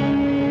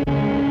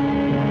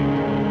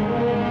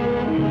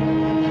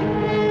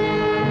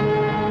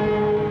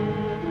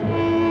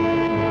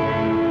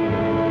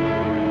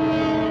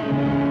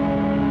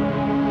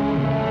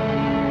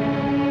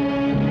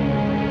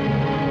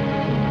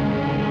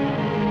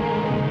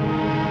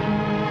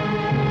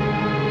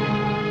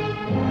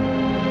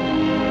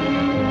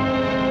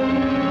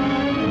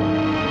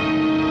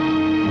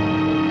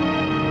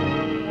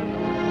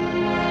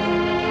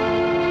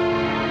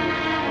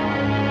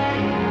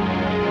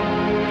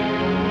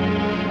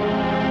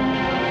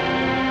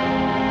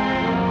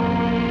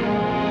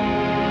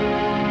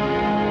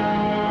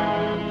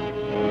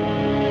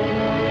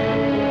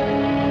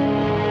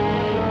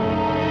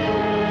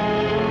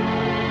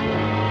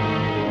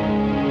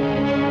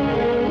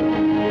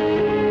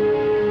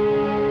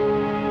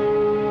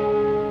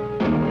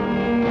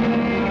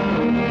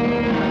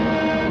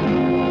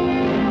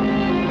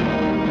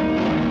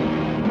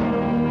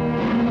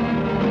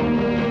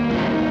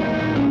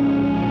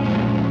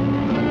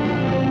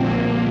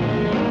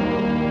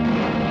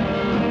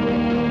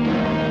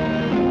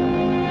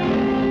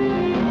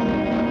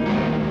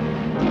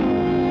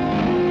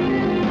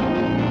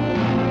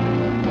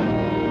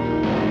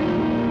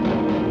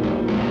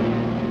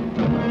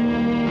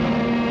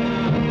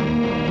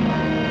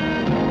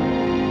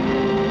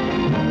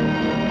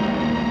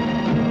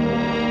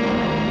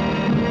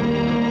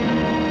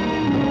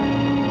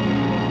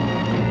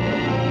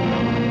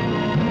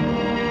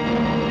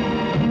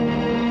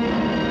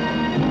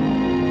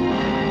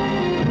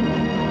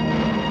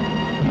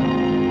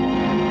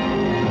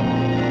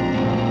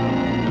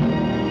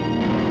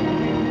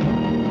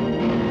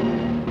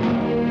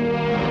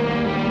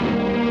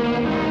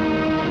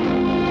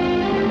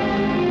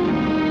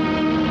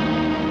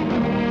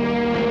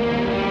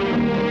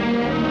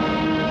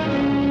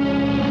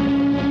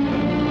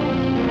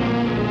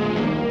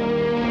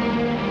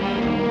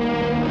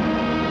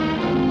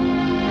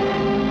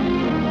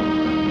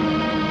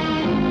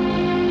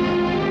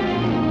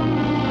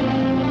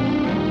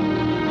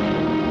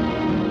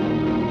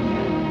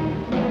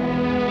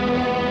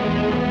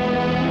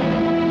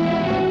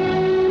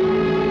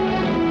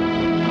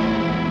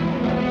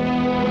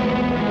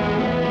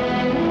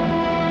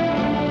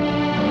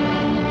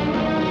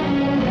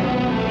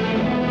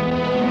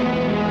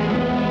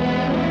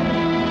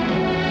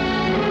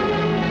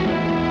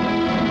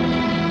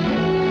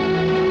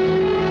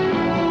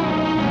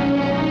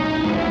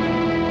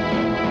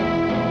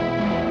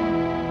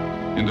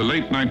 In the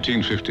late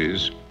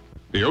 1950s,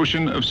 the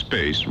ocean of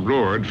space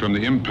roared from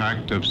the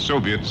impact of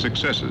Soviet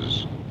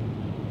successes.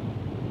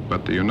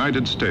 But the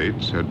United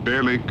States had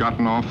barely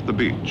gotten off the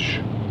beach.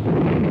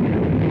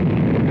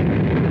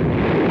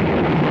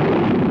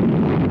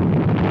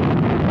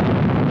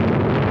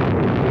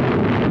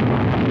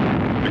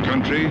 The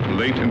country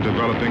late in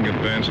developing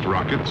advanced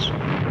rockets,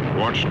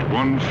 watched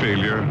one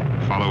failure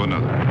follow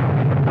another.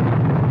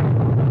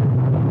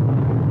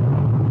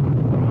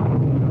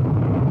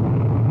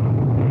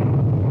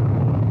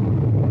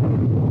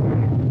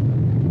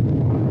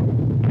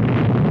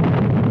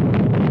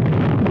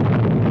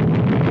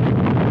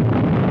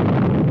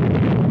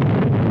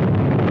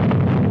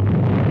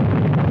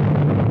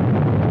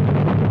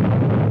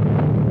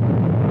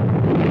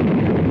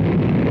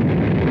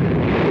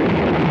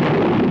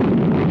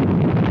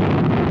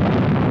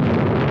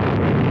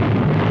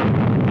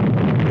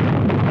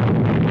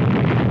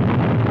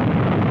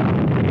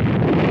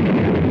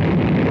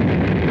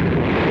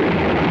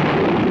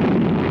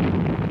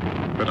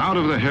 Out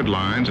of the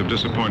headlines of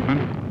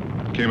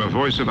disappointment came a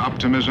voice of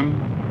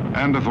optimism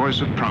and a voice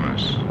of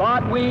promise.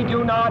 But we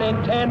do not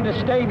intend to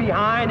stay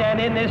behind, and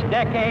in this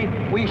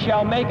decade we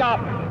shall make up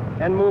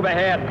and move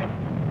ahead.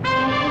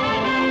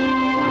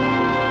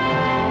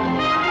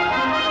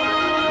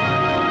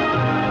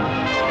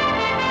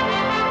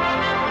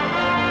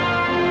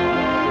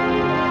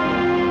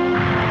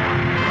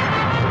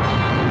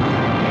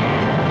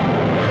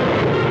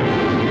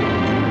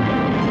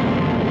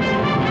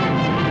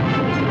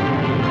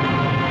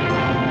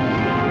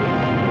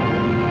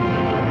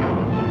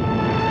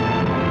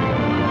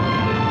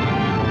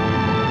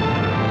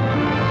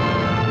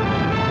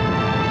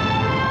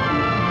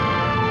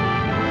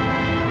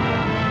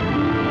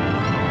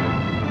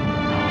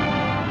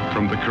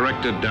 From the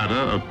corrected data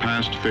of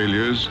past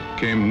failures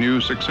came new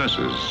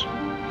successes.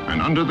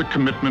 And under the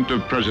commitment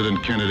of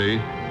President Kennedy,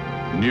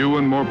 new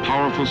and more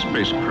powerful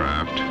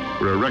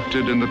spacecraft were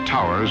erected in the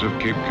towers of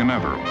Cape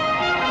Canaveral.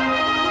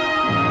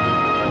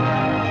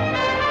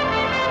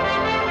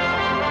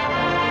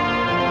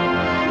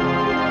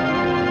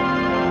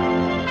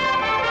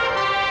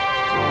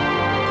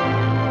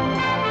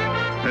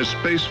 As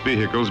space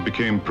vehicles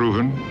became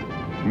proven,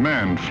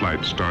 manned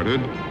flight started.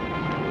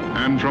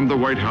 And from the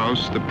White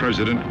House, the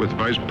President with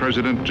Vice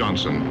President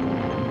Johnson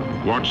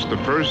watched the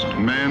first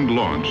manned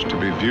launch to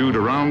be viewed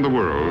around the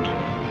world,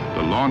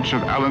 the launch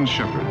of Alan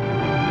Shepard.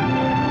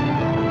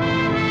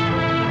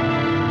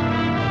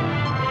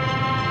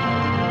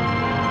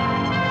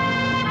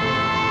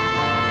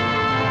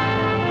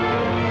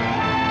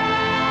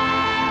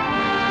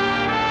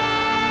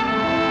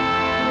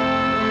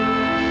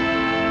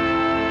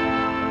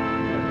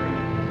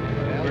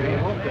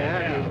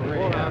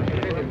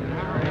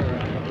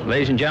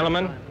 Ladies and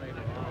gentlemen,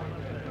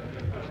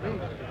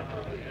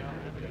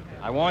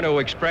 I want to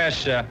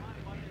express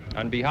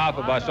on behalf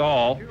of us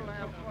all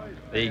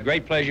the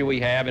great pleasure we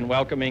have in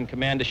welcoming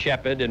Commander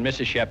Shepard and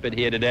Mrs. Shepard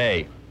here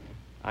today.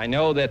 I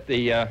know that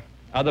the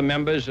other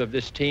members of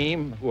this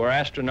team who are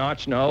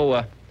astronauts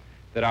know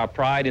that our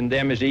pride in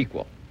them is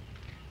equal.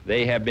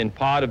 They have been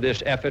part of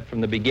this effort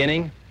from the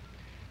beginning,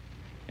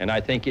 and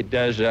I think it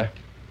does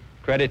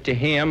credit to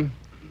him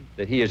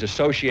that he is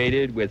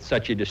associated with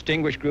such a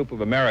distinguished group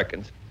of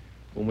Americans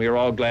whom we are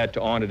all glad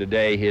to honor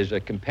today, his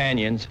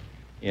companions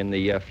in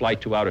the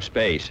flight to outer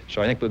space.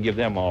 So I think we'll give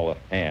them all a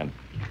hand.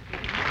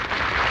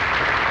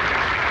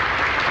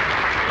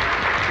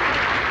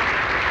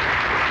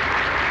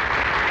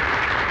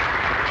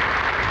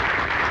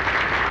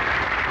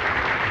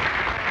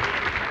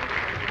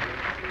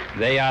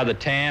 They are the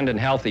tanned and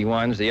healthy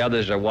ones. The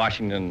others are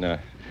Washington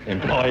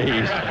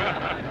employees.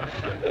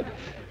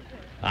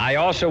 I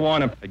also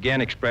want to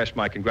again express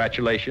my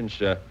congratulations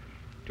to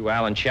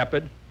Alan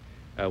Shepard.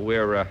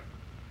 We're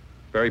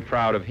very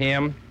proud of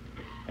him,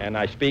 and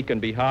I speak on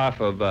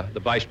behalf of the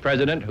Vice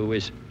President, who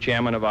is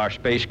chairman of our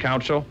Space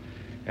Council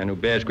and who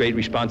bears great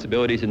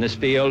responsibilities in this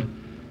field,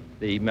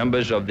 the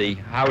members of the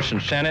House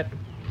and Senate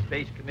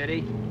Space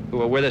Committee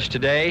who are with us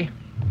today,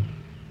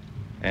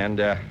 and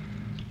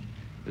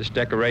this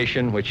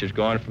decoration, which has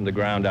gone from the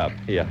ground up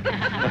here.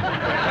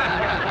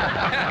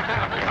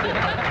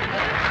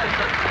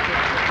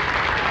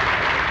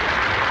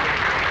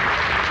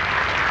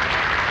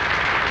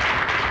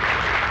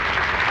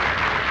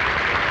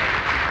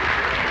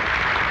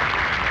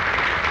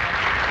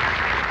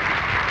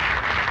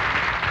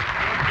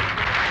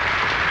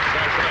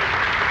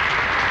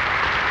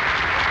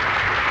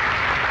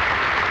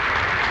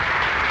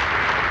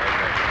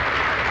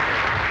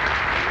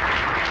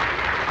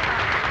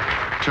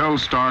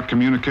 Telstar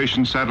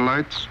communication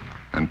satellites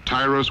and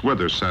Tyros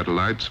weather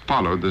satellites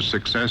followed the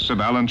success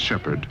of Alan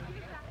Shepard,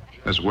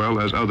 as well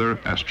as other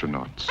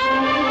astronauts.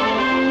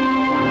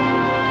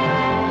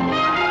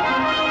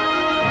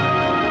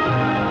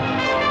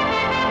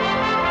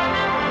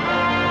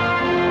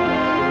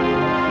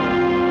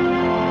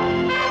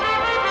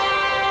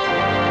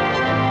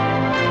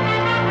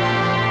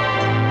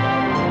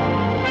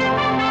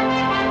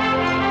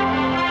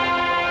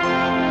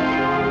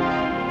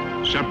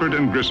 Shepard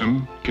and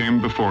Grissom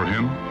came before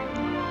him.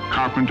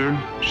 Carpenter,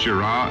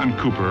 Schirra, and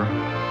Cooper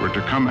were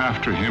to come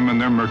after him in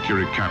their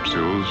Mercury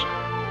capsules.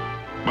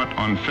 But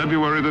on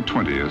February the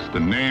 20th, the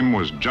name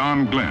was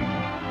John Glenn,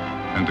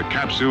 and the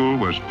capsule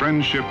was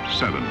Friendship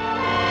 7.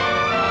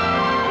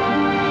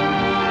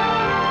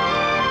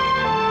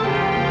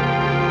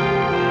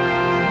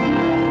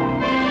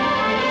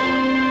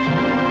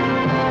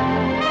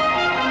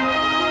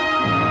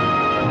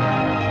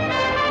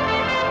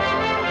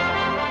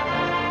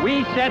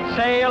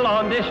 sail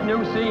on this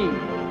new sea,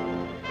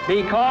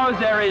 because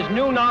there is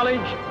new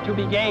knowledge to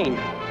be gained,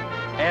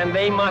 and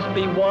they must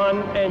be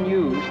won and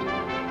used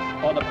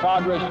for the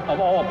progress of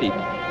all people.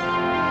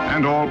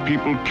 And all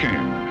people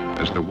came,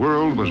 as the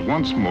world was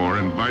once more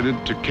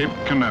invited to Cape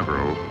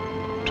Canaveral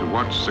to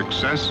watch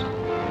success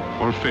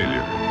or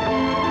failure.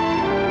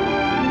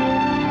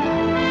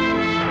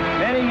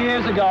 Many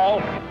years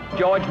ago,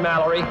 George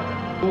Mallory,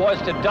 who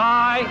was to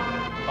die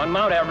on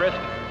Mount Everest,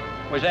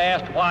 was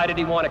asked why did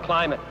he want to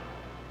climb it.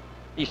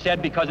 He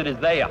said, because it is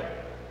there.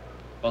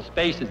 Well,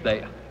 space is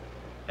there,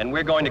 and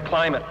we're going to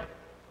climb it.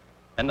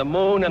 And the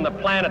moon and the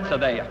planets are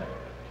there,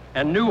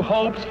 and new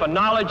hopes for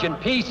knowledge and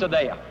peace are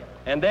there.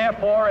 And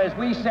therefore, as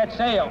we set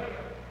sail,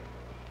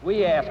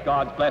 we ask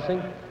God's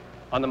blessing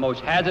on the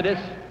most hazardous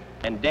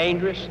and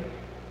dangerous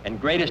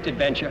and greatest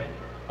adventure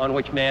on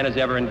which man has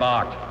ever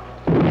embarked.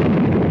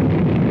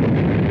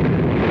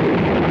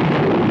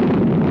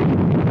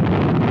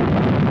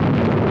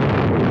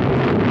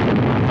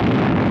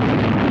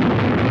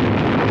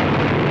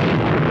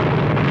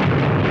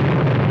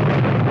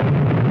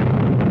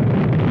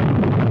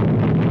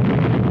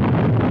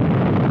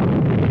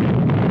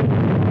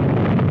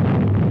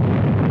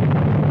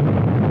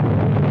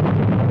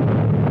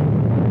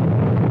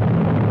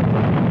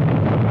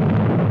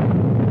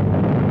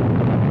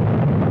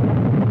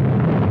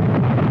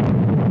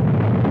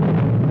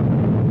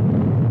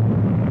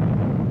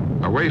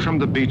 Away from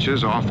the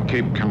beaches off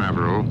Cape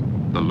Canaveral,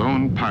 the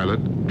lone pilot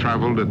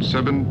traveled at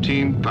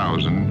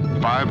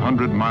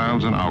 17,500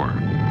 miles an hour.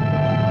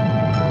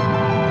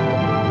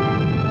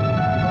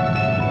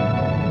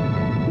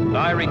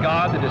 I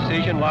regard the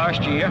decision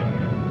last year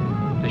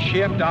to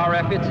shift our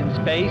efforts in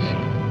space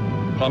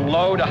from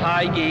low to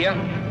high gear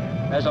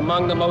as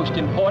among the most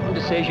important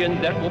decisions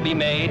that will be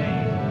made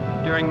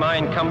during my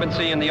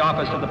incumbency in the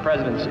office of the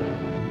presidency.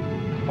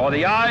 For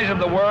the eyes of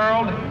the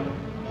world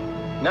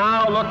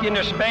now look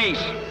into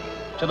space,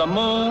 to the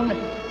moon,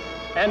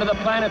 and to the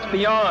planets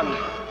beyond,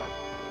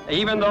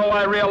 even though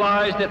I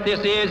realize that this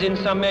is, in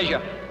some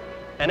measure,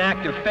 an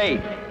act of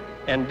faith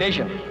and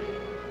vision,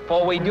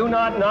 for we do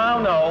not now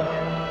know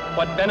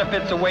what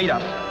benefits await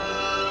us.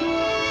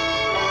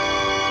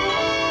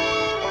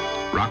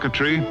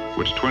 Rocketry,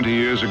 which 20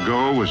 years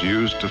ago was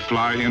used to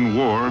fly in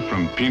war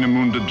from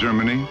Peenemünde,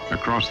 Germany,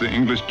 across the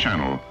English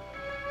Channel,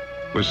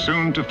 was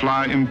soon to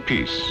fly in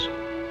peace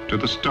to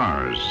the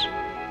stars,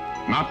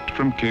 not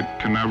from Cape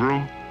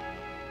Canaveral,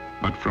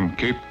 but from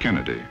Cape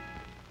Kennedy.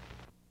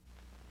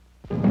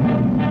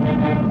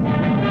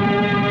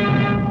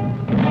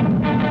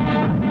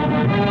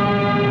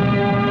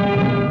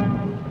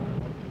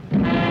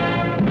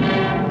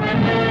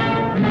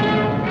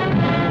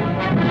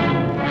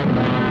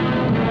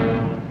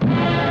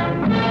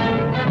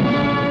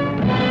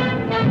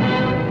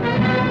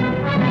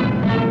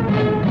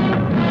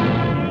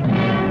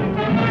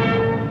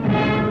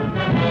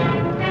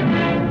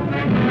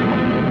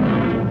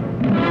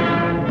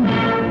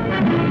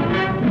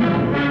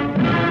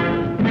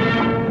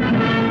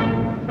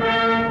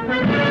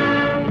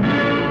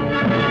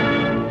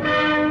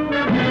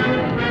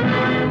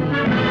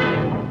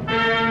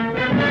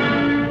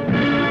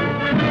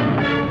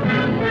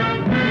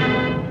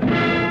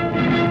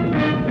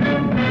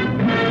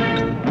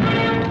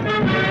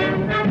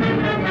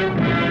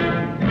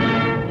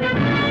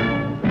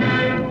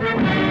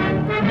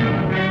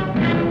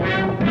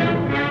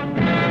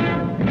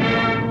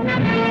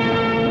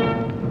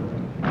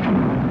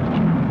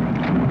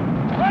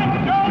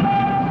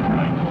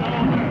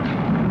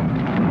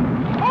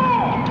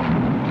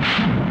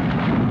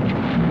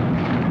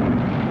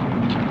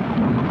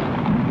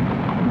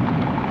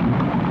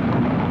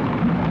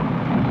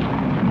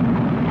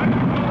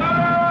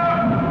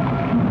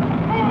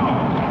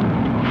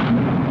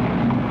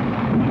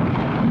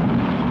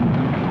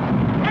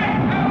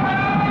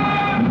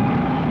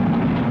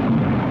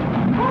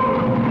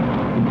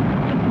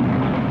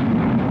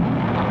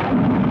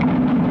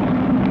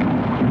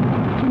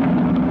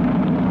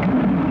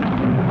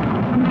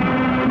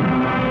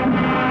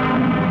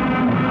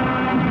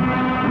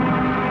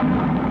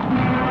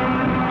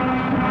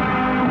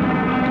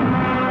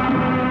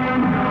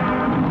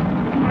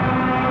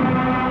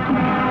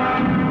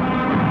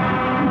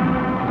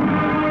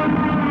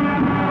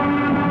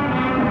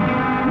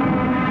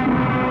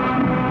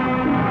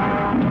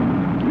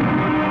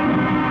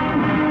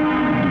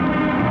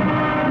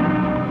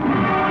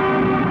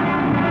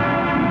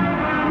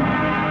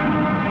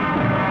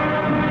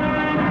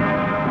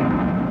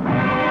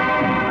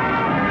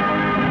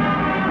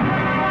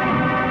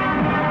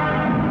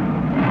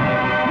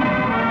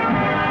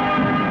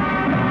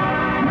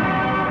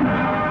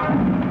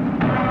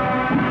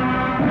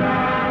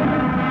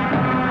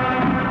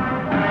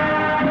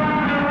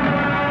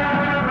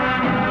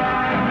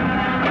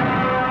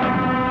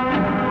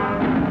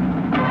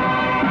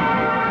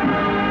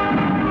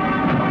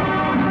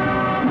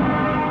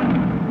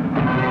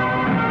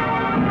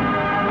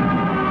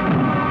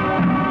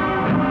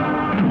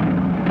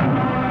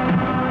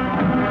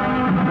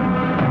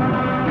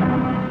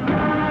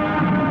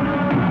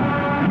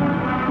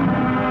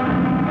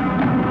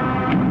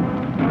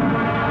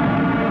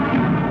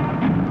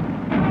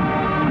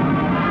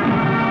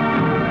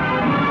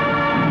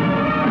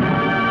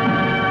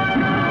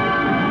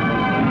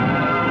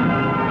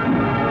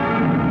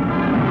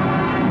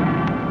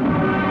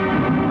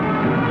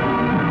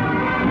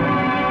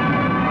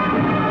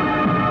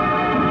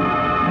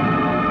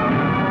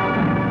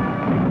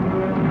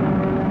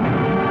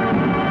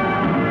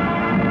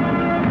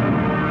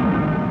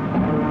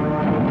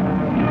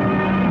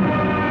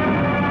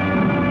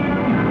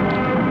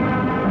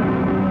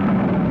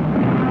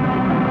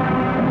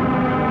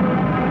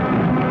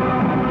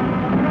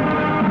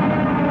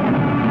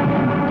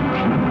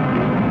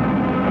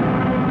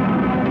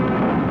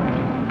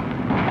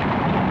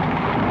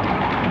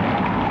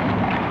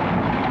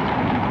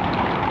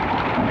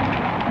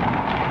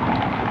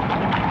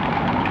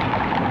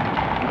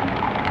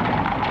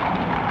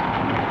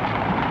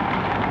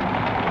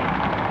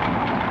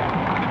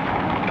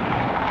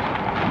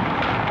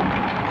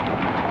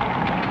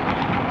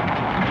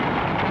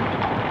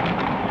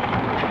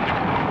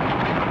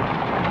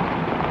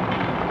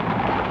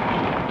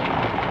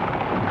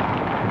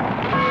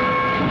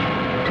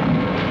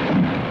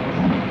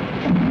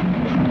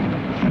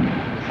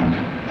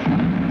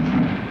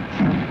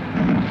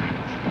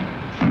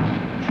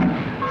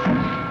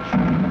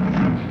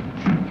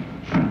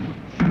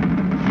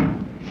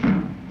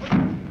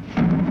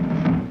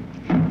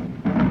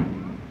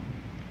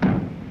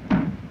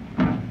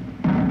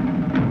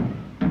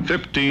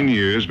 15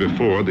 years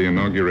before the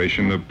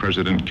inauguration of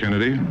President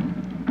Kennedy,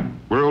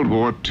 World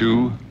War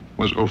II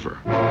was over.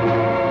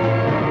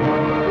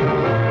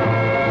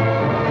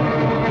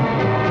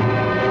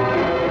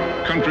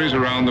 Countries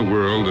around the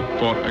world that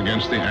fought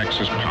against the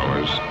Axis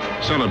powers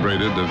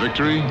celebrated the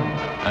victory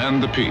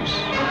and the peace.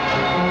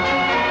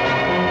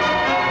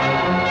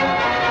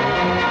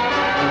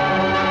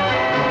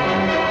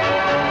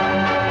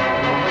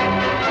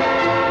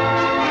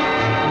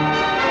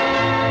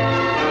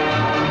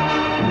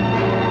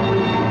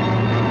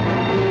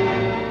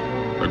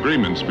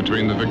 Agreements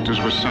between the victors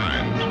were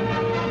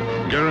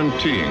signed,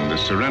 guaranteeing the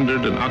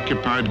surrendered and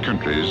occupied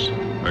countries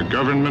a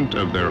government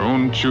of their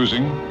own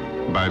choosing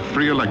by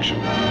free election.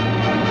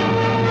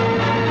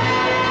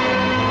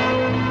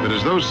 But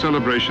as those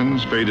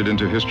celebrations faded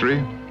into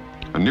history,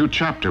 a new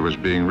chapter was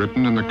being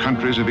written in the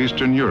countries of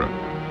Eastern Europe,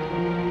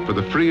 for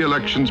the free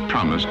elections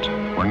promised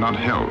were not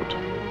held,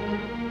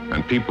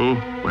 and people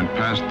went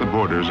past the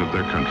borders of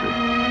their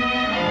country.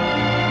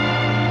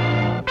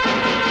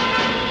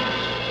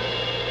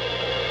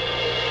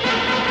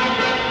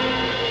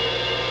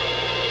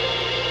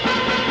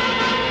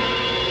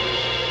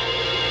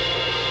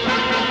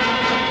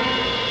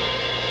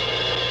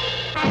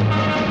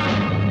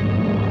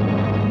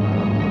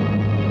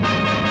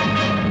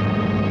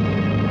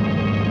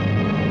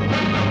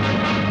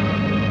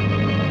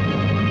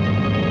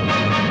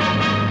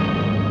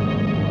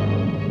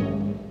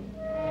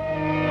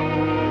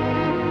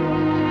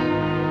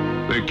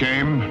 They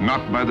came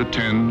not by the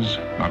tens,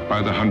 not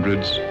by the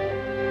hundreds,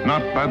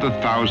 not by the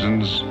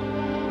thousands,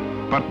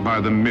 but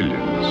by the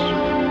millions.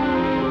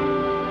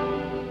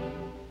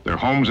 Their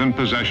homes and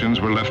possessions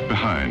were left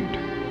behind.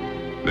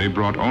 They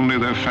brought only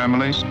their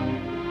families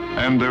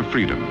and their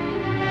freedom.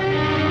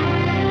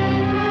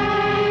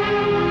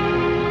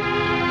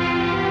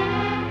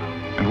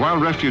 And while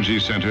refugee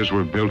centers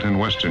were built in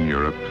Western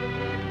Europe,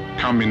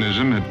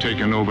 communism had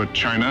taken over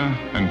China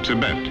and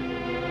Tibet,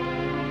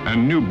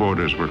 and new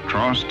borders were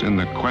crossed in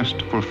the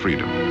quest for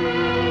freedom.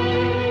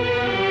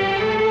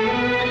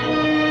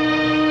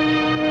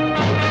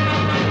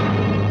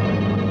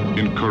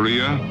 In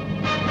Korea,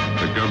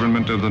 the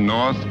government of the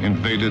North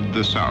invaded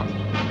the South.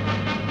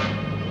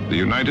 The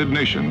United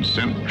Nations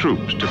sent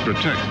troops to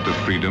protect the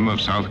freedom of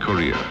South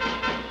Korea.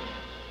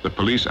 The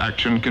police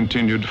action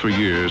continued for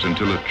years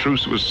until a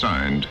truce was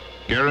signed,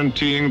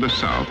 guaranteeing the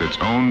South its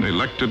own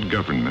elected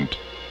government,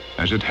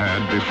 as it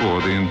had before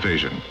the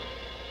invasion.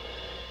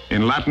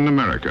 In Latin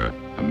America,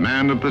 a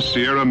man of the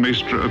Sierra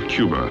Maestra of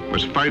Cuba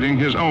was fighting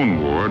his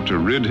own war to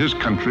rid his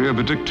country of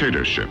a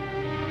dictatorship.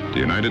 The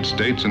United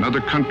States and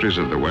other countries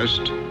of the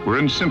West were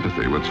in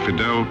sympathy with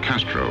Fidel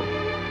Castro.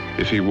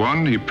 If he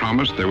won, he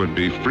promised there would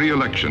be free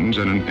elections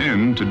and an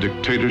end to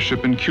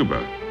dictatorship in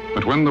Cuba.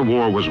 But when the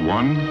war was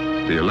won,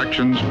 the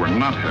elections were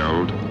not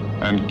held,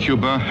 and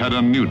Cuba had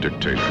a new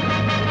dictator.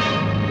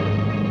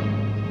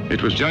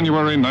 It was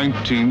January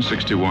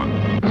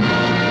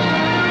 1961.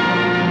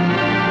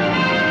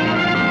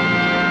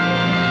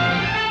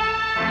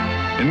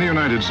 In the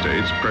United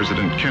States,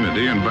 President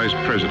Kennedy and Vice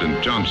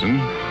President Johnson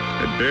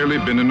had barely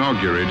been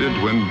inaugurated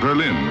when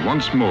Berlin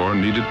once more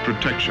needed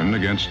protection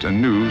against a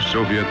new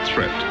Soviet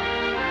threat,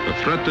 a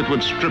threat that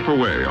would strip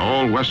away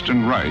all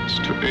Western rights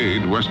to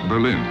aid West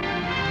Berlin,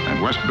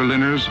 and West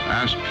Berliners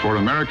asked for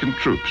American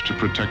troops to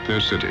protect their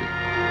city.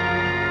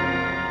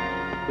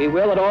 We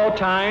will at all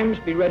times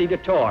be ready to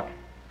talk,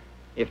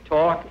 if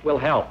talk will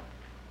help.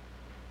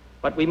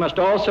 But we must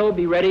also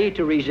be ready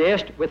to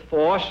resist with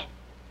force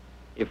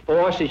if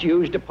force is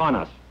used upon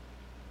us.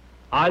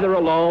 Either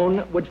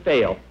alone would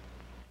fail.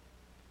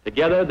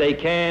 Together they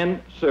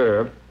can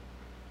serve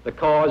the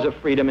cause of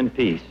freedom and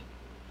peace.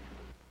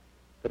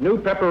 The new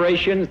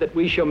preparations that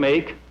we shall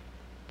make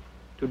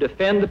to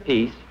defend the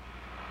peace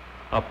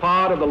are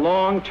part of the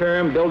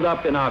long-term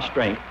build-up in our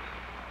strength,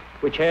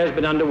 which has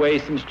been underway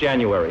since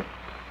January.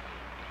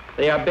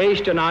 They are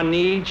based on our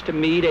needs to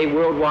meet a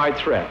worldwide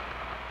threat,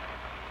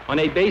 on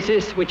a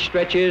basis which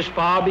stretches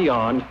far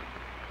beyond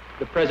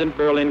the present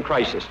Berlin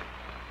crisis.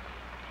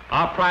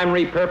 Our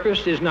primary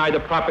purpose is neither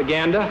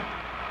propaganda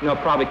nor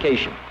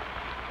provocation,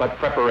 but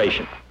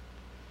preparation.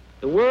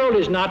 The world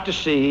is not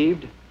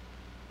deceived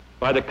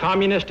by the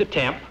communist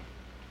attempt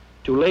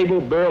to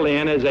label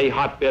Berlin as a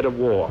hotbed of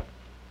war.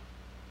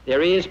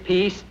 There is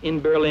peace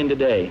in Berlin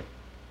today.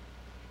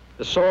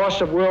 The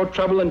source of world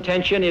trouble and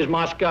tension is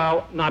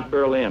Moscow, not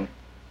Berlin.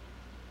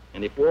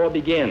 And if war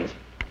begins,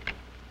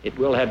 it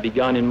will have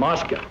begun in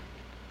Moscow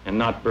and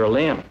not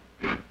Berlin.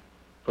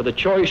 For the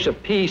choice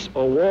of peace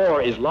or war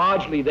is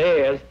largely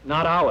theirs,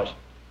 not ours.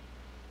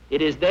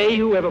 It is they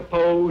who have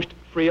opposed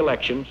free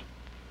elections.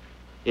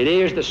 It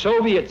is the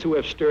Soviets who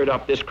have stirred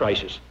up this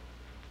crisis.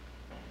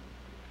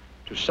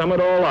 To sum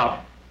it all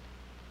up,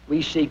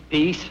 we seek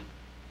peace,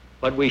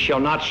 but we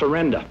shall not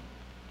surrender.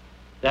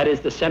 That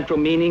is the central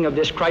meaning of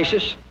this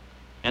crisis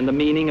and the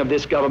meaning of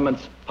this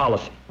government's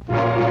policy.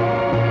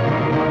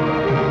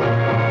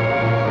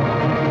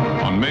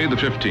 On May the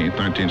 15th,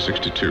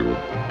 1962,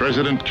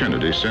 President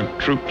Kennedy sent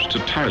troops to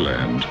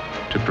Thailand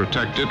to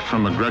protect it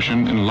from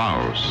aggression in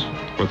Laos,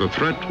 for the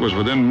threat was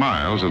within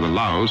miles of the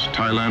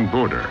Laos-Thailand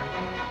border.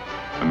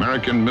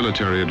 American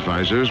military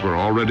advisors were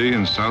already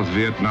in South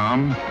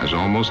Vietnam as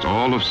almost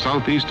all of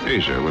Southeast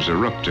Asia was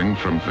erupting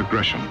from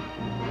aggression.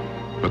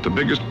 But the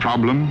biggest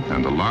problem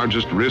and the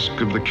largest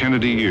risk of the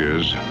Kennedy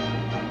years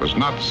was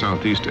not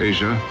Southeast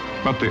Asia,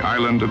 but the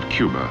island of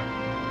Cuba.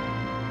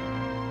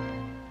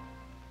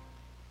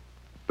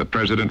 The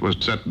president was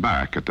set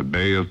back at the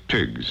Bay of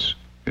Pigs.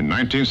 In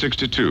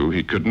 1962,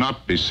 he could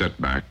not be set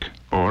back,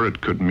 or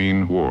it could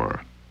mean war.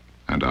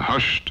 And a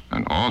hushed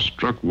and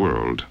awestruck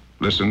world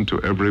listened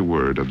to every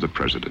word of the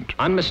president.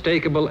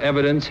 Unmistakable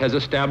evidence has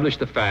established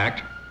the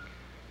fact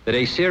that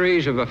a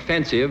series of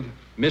offensive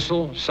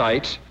missile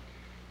sites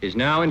is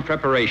now in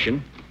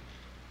preparation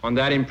on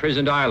that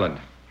imprisoned island.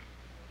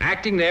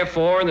 Acting,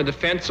 therefore, in the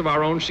defense of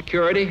our own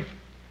security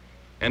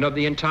and of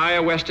the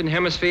entire Western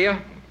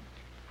Hemisphere,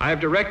 I have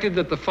directed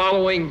that the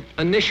following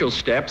initial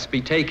steps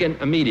be taken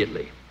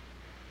immediately.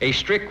 A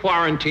strict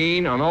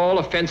quarantine on all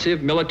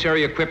offensive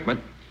military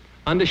equipment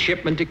under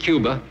shipment to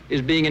Cuba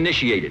is being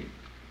initiated.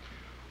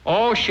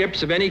 All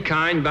ships of any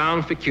kind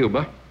bound for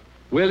Cuba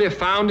will, if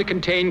found to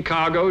contain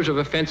cargoes of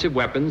offensive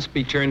weapons,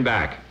 be turned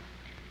back.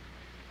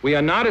 We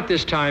are not at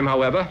this time,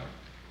 however,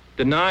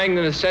 denying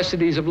the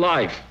necessities of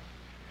life,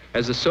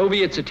 as the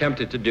Soviets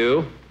attempted to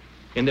do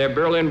in their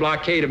Berlin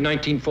blockade of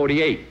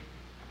 1948.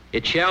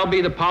 It shall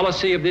be the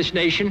policy of this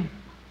nation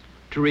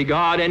to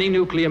regard any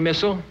nuclear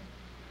missile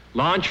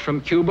launched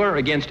from Cuba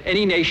against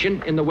any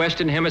nation in the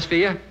Western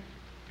Hemisphere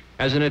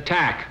as an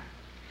attack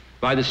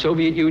by the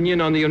Soviet Union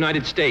on the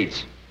United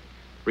States,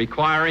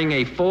 requiring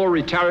a full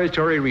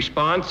retaliatory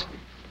response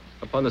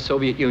upon the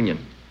Soviet Union.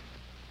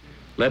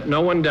 Let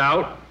no one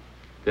doubt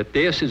that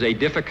this is a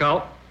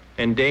difficult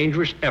and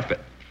dangerous effort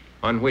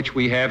on which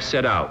we have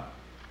set out.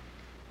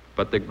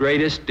 But the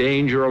greatest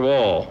danger of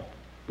all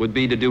would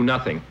be to do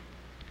nothing.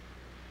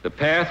 The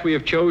path we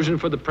have chosen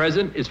for the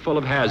present is full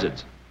of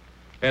hazards,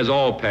 as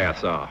all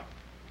paths are.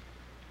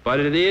 But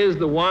it is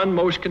the one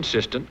most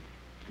consistent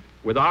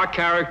with our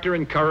character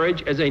and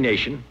courage as a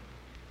nation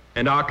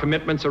and our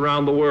commitments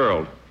around the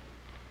world.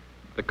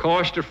 The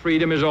cost of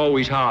freedom is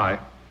always high,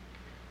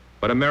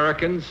 but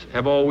Americans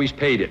have always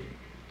paid it.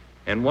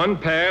 And one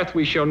path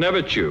we shall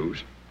never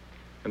choose,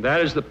 and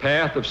that is the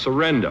path of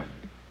surrender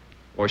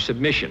or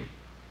submission.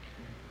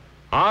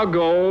 Our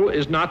goal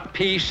is not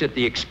peace at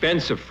the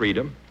expense of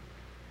freedom,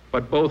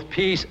 but both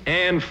peace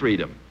and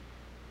freedom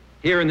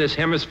here in this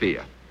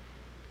hemisphere,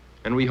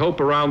 and we hope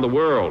around the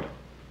world.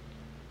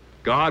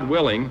 God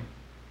willing,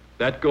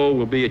 that goal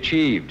will be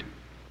achieved.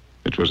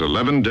 It was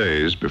 11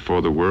 days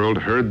before the world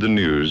heard the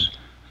news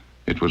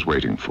it was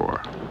waiting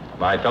for.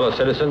 My fellow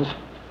citizens,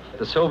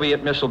 the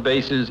Soviet missile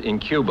bases in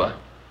Cuba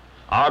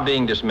are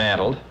being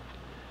dismantled.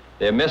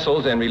 Their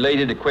missiles and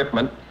related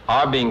equipment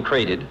are being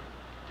crated,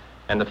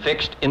 and the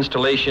fixed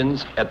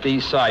installations at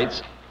these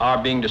sites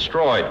are being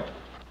destroyed.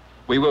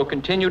 We will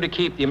continue to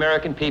keep the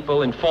American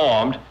people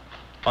informed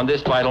on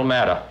this vital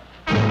matter.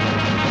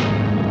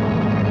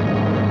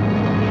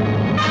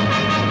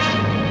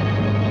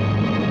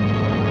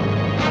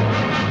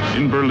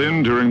 In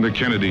Berlin during the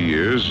Kennedy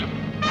years,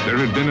 there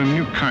had been a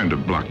new kind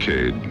of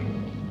blockade.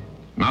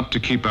 Not to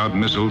keep out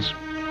missiles,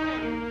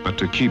 but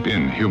to keep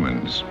in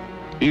humans.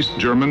 East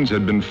Germans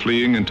had been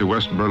fleeing into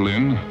West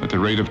Berlin at the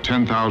rate of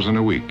 10,000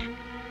 a week.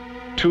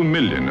 2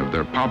 million of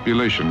their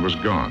population was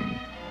gone.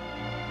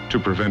 To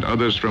prevent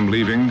others from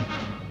leaving,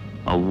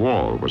 a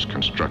wall was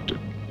constructed.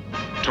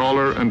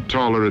 Taller and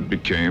taller it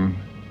became,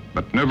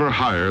 but never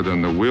higher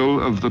than the will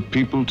of the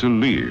people to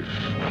leave.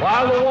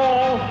 While the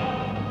wall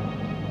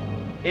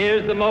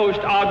is the most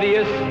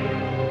obvious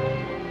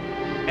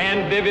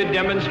and vivid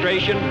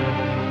demonstration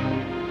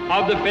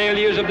of the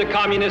failures of the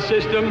communist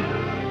system,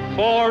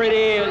 for it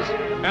is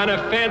an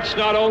offense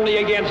not only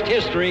against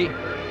history,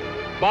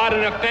 but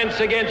an offense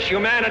against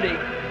humanity,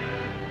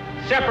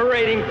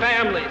 separating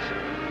families,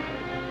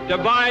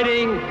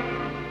 dividing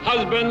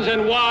husbands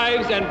and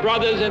wives and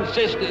brothers and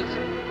sisters,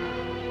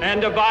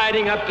 and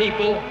dividing a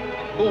people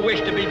who wish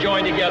to be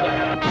joined together.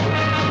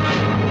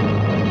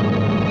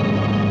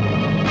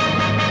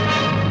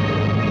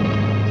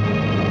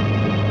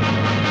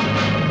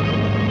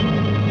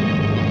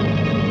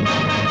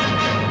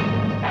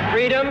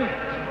 Freedom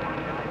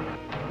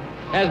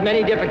has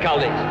many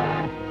difficulties,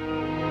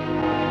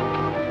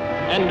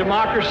 and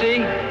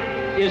democracy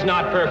is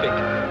not perfect.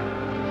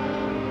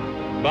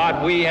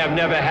 But we have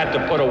never had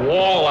to put a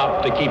wall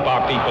up to keep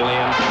our people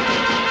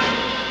in.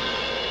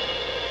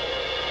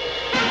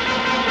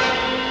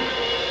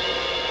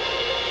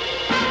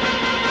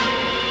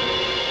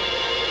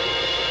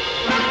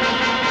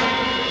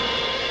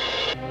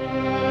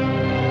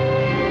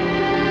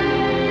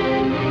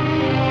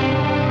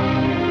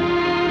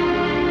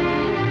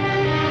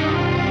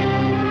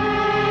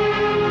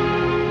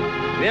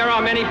 There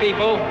are many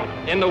people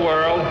in the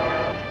world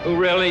who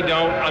really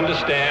don't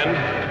understand,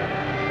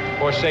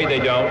 or say they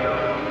don't,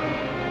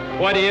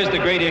 what is the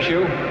great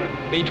issue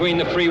between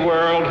the free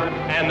world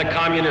and the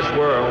communist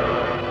world.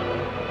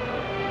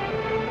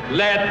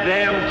 Let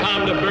them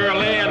come to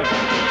Berlin.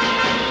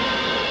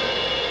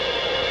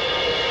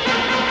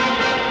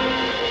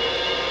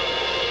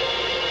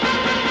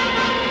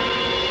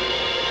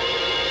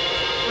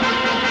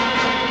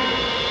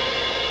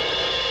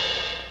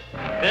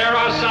 There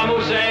are some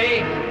who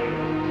say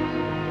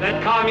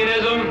that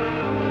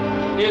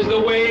communism is the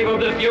wave of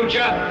the future.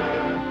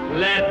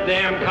 Let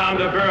them come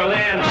to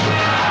Berlin.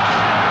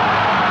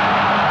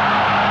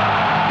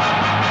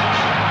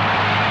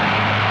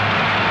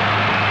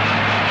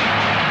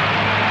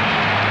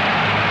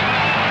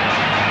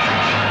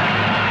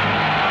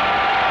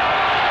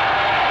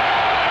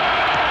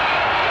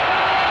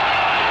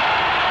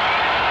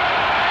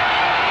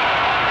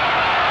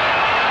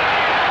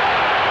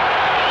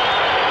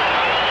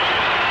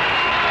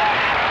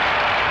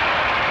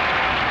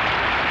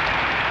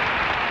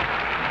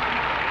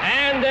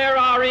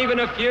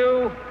 A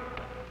few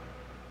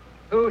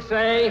who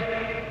say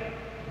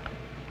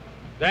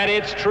that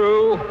it's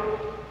true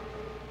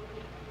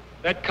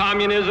that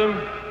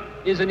communism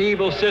is an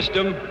evil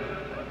system,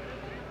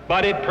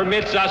 but it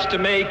permits us to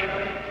make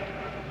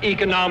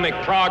economic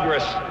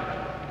progress.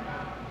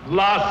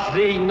 Lass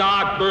sie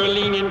nach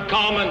Berlin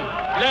kommen.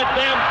 Let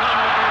them come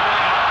to Berlin.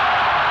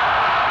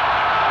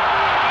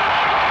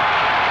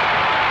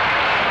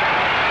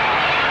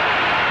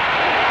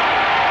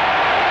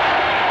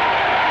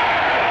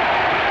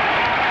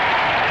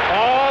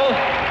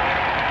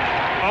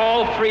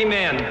 Free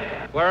men,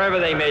 wherever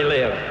they may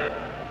live,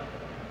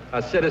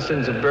 are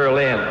citizens of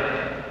Berlin.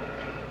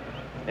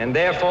 And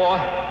therefore,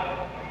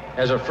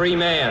 as a free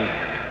man,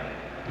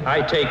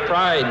 I take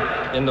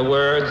pride in the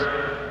words,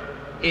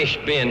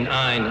 Ich bin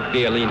ein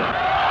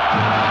Berliner.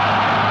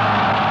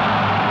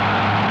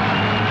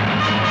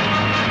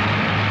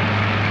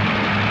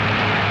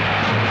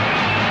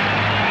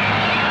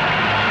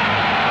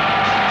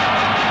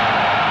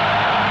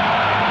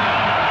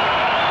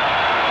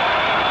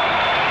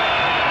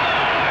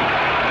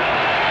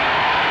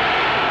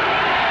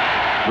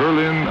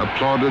 Berlin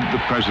applauded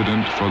the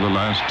president for the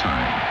last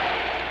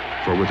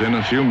time, for within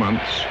a few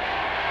months,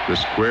 the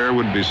square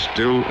would be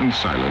still and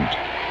silent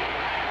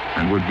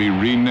and would be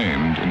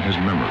renamed in his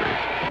memory.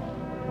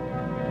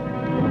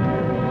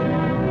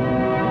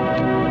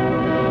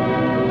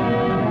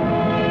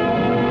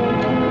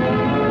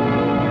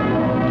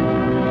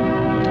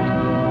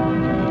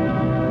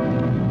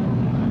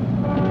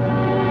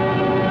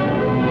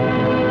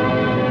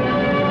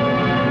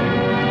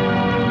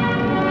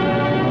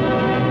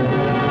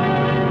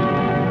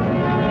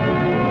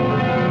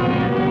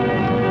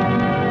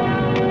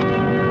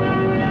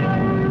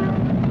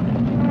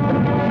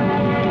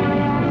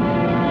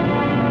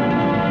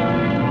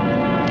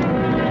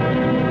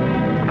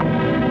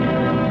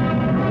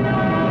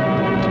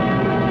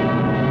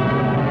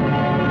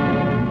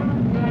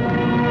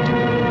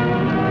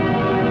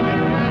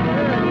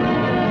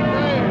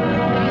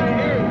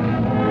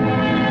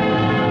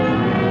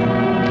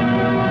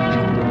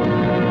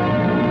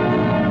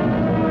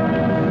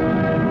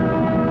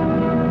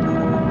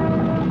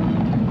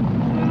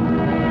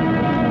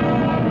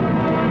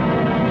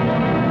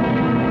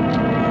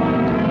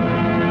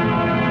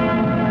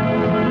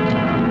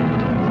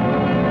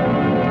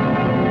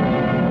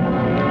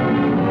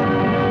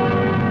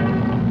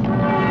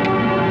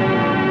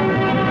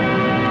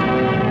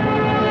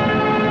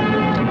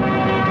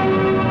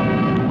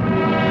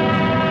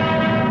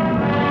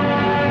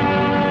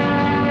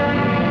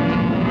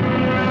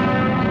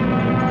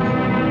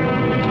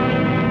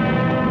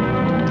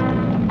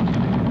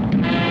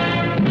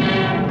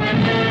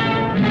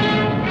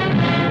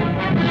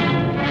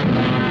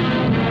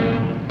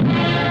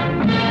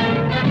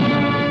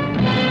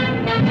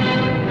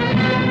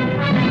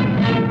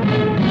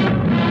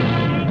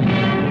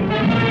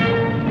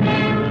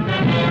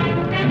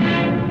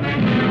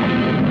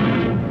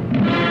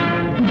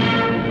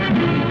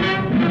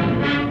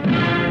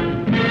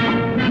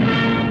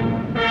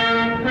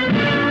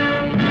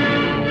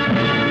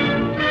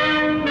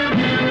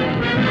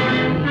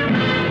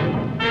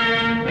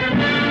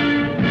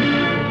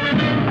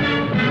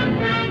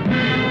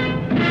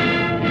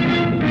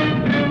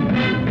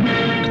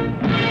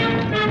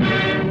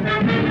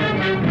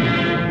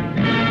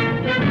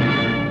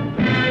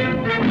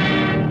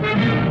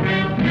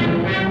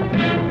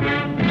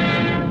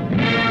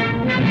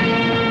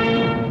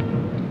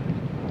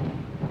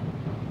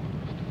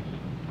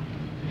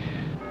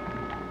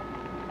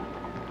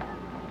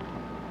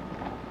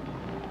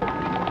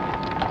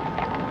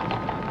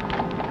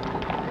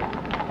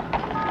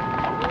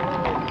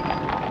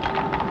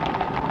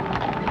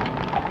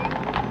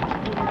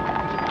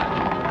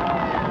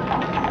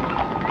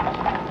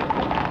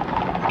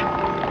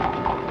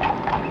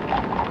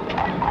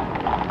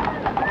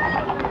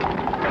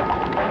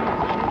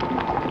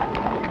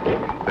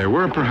 There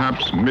were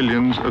perhaps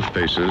millions of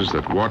faces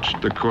that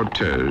watched the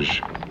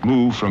cortege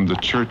move from the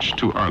church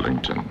to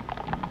Arlington.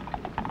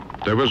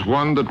 There was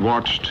one that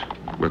watched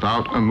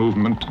without a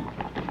movement,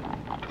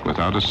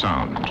 without a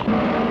sound.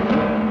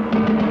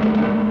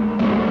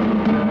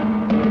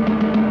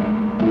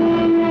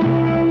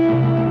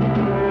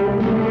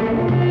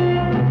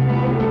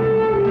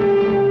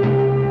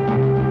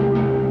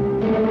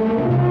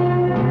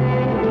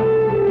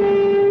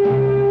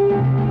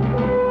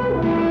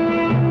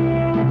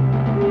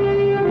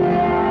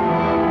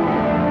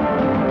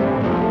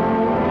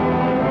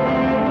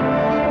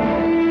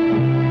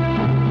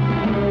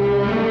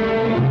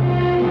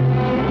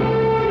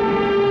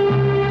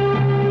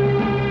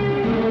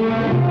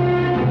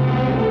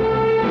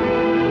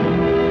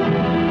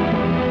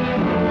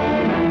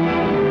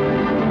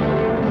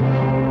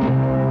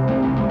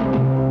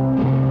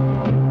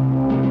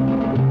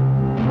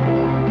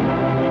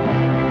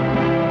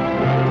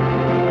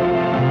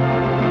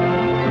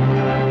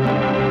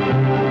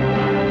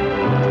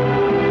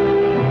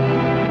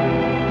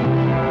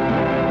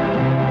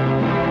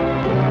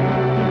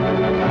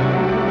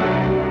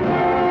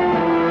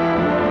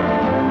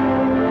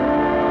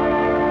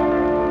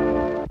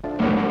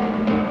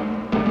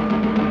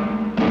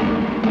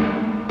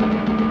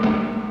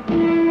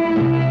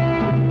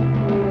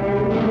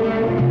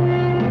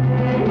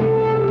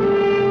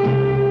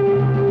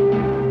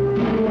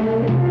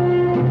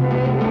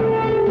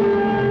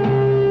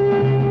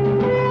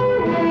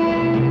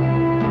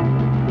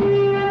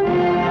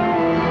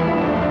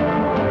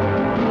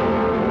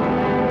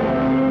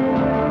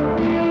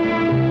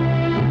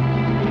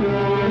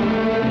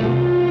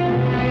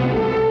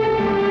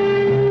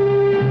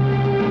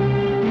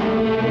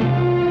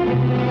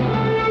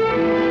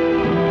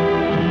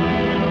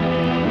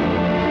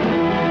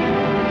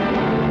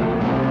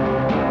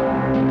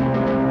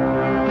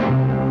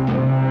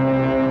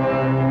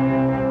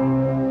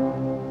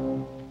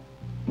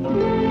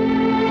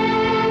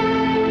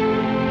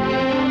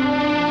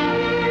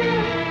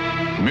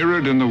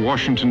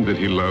 Washington that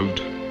he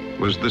loved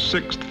was the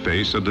sixth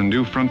face of the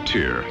new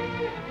frontier,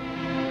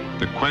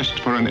 the quest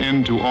for an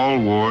end to all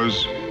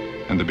wars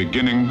and the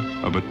beginning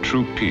of a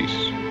true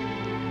peace.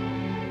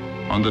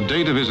 On the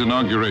date of his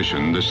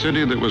inauguration, the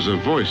city that was a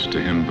voice to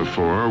him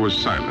before was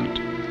silent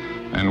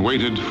and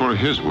waited for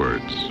his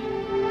words.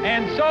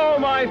 And so,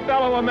 my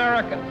fellow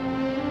Americans,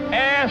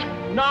 ask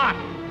not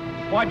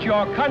what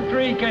your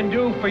country can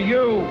do for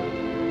you,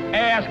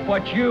 ask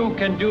what you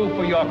can do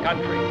for your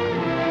country.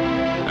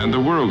 And the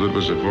world that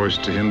was a voice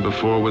to him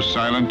before was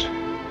silent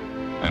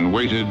and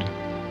waited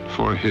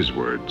for his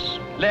words.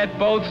 Let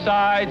both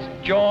sides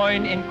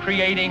join in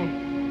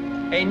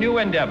creating a new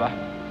endeavor,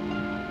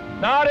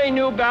 not a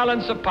new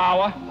balance of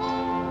power,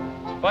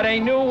 but a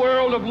new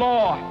world of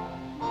law,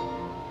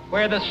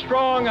 where the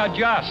strong are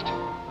just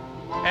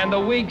and the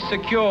weak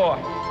secure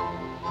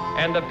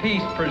and the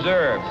peace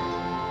preserved.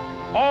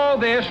 All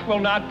this will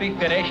not be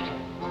finished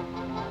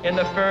in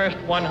the first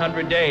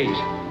 100 days,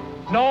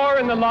 nor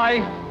in the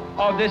life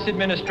of this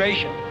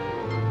administration,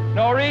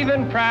 nor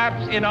even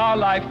perhaps in our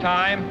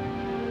lifetime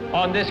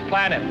on this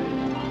planet.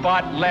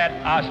 But let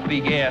us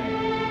begin.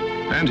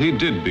 And he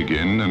did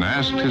begin and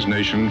asked his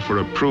nation for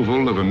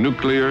approval of a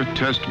nuclear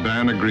test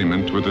ban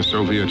agreement with the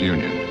Soviet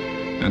Union.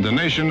 And the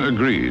nation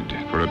agreed,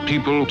 for a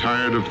people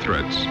tired of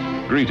threats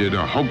greeted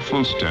a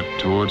hopeful step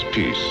towards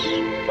peace.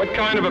 What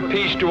kind of a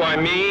peace do I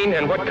mean,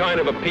 and what kind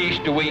of a peace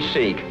do we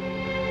seek?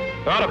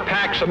 Not a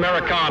Pax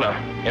Americana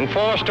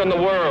enforced on the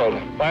world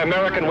by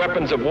American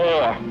weapons of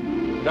war,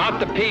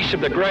 not the peace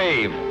of the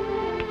grave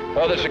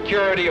or the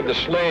security of the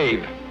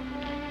slave.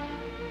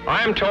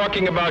 I am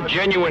talking about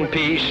genuine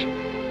peace,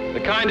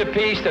 the kind of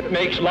peace that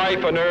makes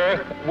life on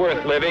earth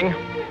worth living,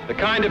 the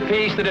kind of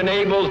peace that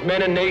enables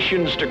men and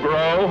nations to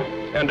grow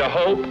and to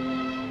hope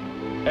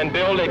and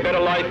build a better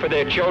life for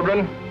their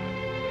children.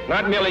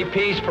 Not merely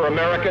peace for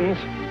Americans,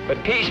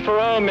 but peace for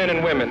all men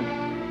and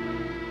women.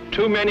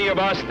 Too many of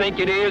us think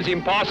it is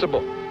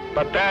impossible,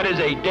 but that is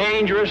a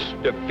dangerous,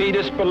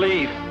 defeatist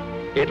belief.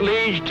 It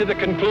leads to the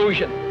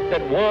conclusion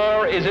that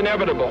war is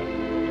inevitable,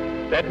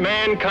 that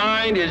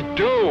mankind is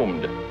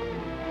doomed,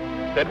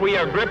 that we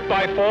are gripped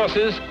by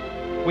forces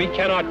we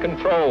cannot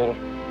control.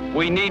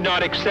 We need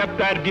not accept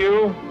that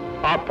view.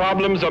 Our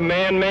problems are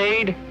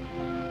man-made,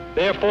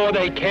 therefore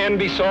they can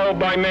be solved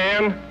by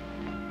man,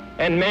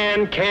 and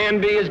man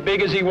can be as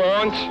big as he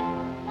wants.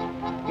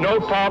 No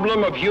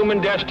problem of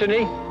human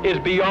destiny is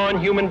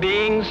beyond human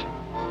beings.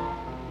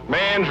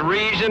 Man's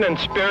reason and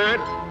spirit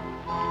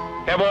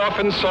have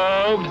often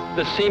solved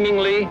the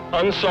seemingly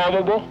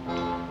unsolvable,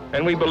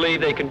 and we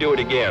believe they can do it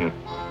again.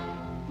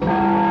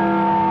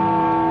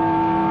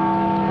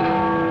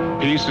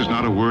 Peace is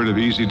not a word of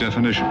easy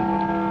definition.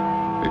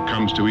 It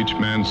comes to each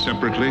man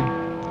separately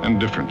and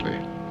differently.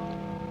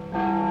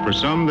 For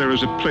some, there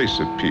is a place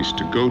of peace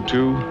to go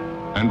to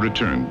and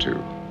return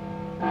to.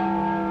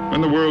 When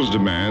the world's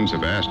demands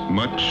have asked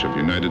much of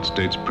United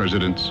States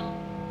presidents,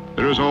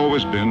 there has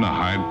always been a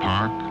Hyde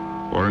Park,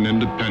 or an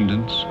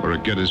Independence, or a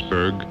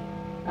Gettysburg,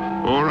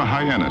 or a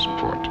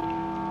Hyannisport.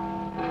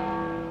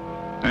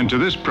 And to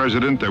this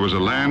president, there was a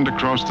land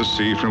across the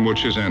sea from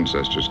which his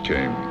ancestors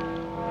came,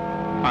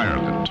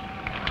 Ireland.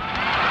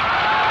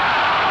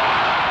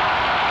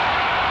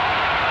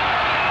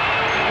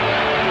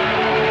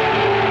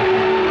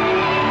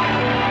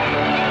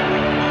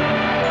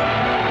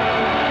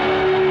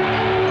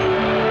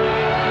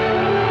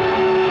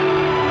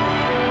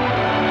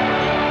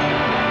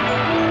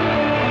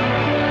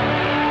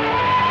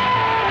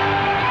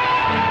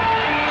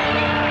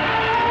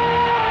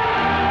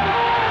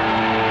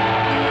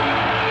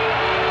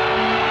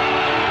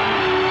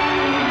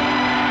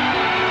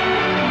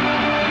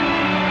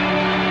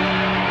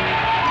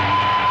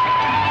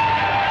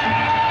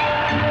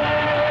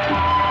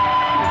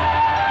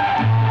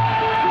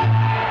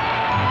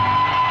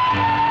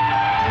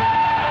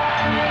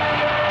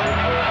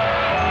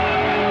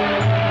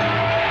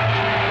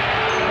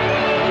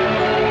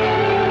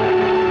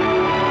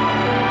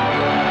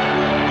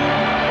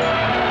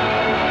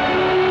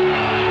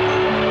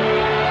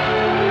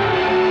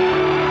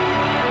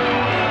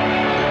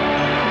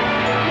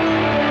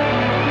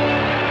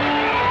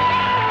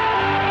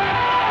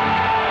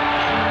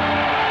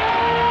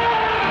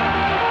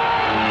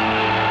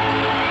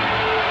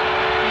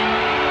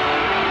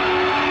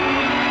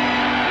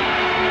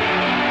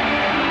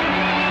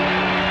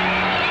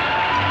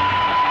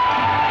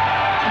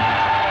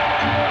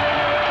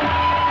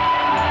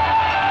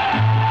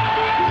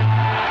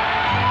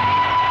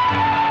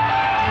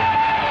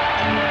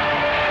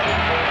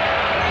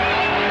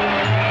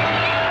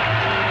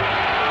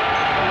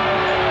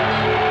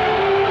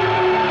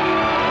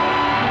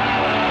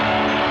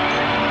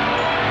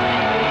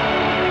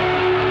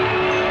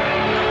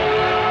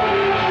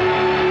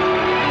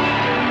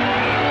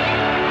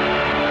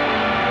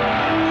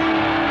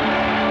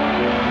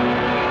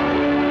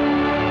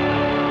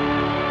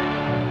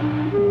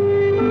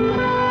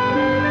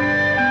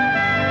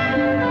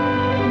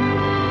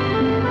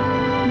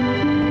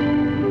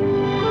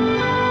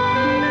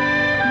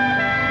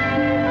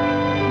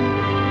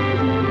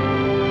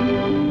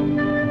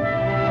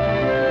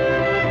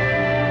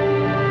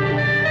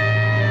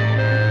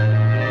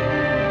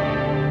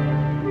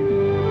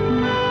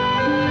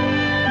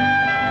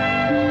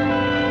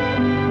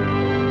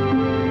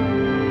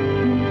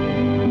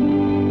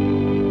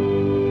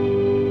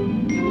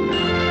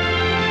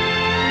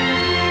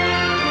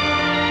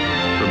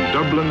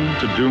 Dublin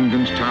to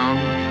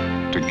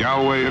Dunganstown, to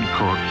Galway and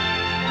Cork,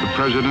 the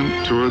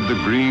President toured the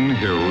green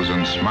hills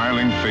and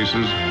smiling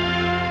faces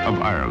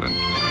of Ireland.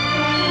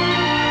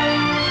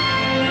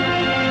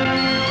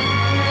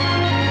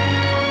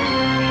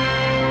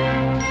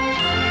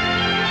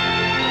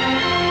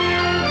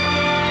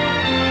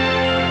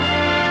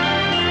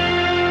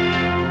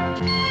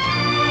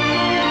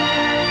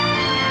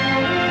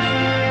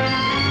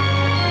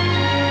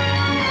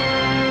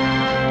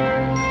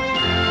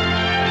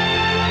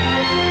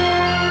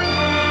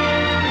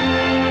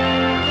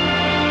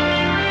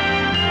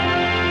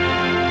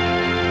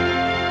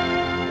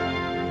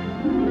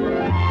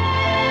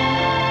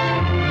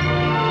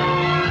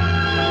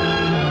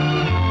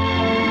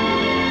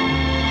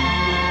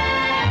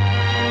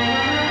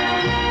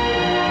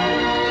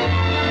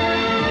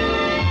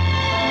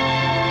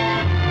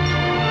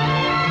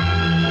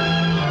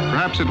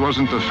 Perhaps it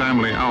wasn't the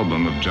family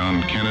album of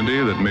John Kennedy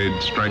that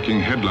made striking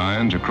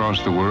headlines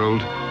across the world,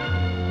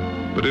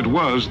 but it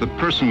was the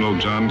personal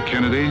John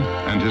Kennedy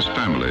and his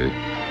family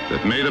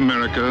that made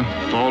America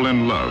fall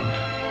in love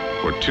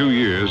for 2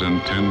 years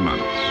and 10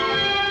 months.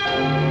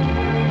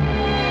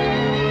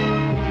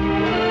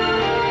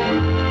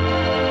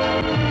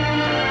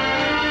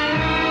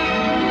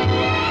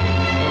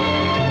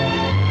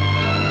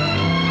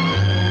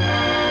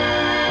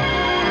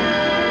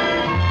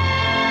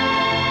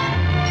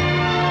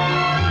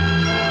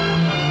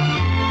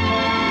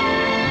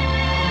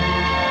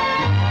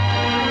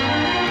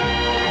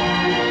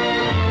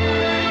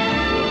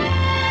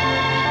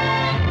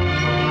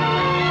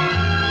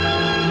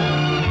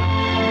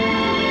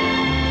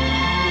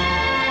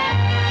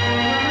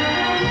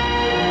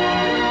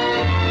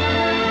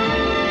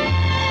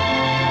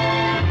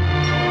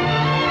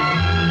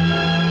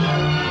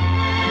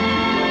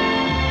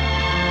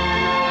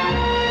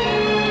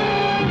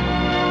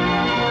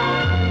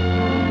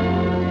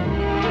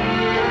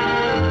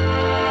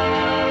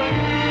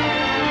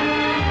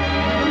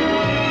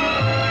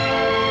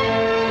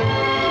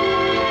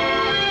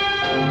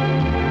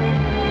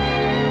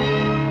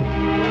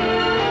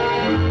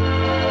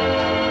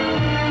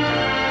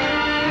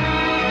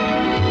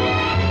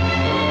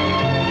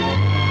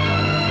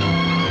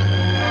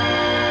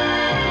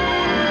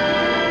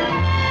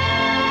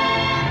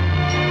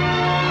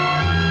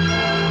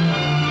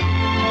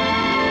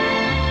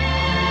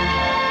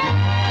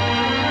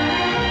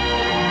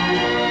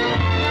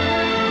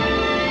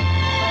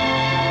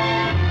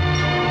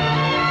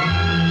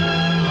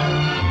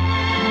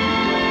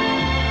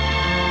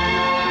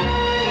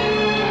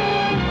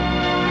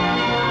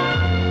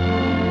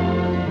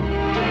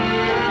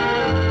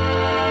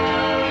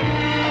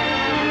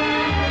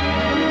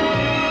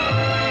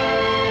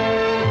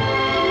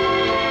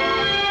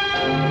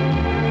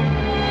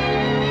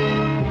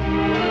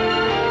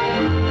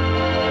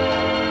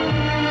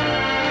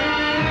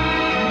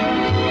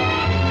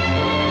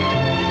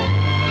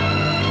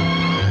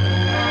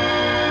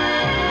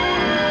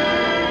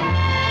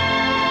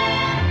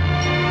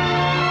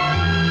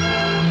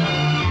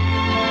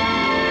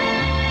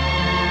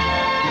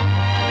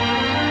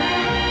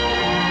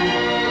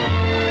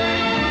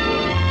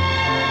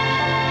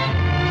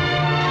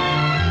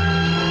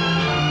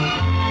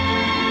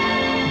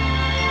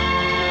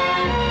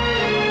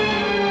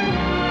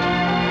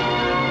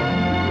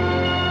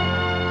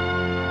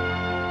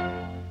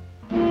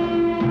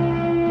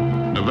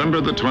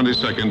 November the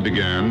 22nd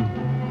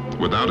began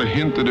without a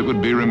hint that it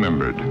would be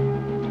remembered.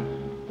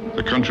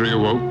 The country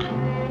awoke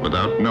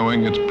without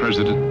knowing its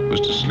president was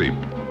to sleep.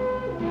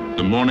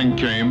 The morning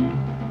came,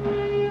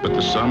 but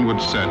the sun would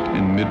set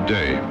in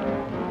midday.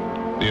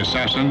 The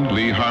assassin,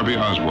 Lee Harvey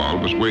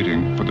Oswald, was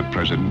waiting for the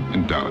president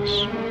in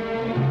Dallas.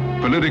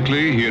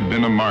 Politically, he had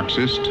been a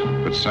Marxist,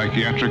 but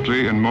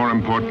psychiatrically, and more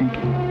important,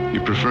 he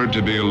preferred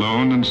to be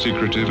alone and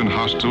secretive and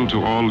hostile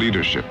to all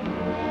leadership.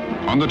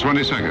 On the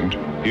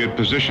 22nd, he had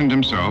positioned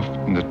himself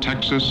in the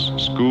Texas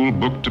School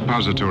Book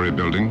Depository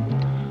building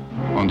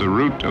on the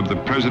route of the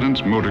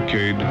president's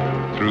motorcade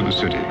through the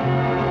city.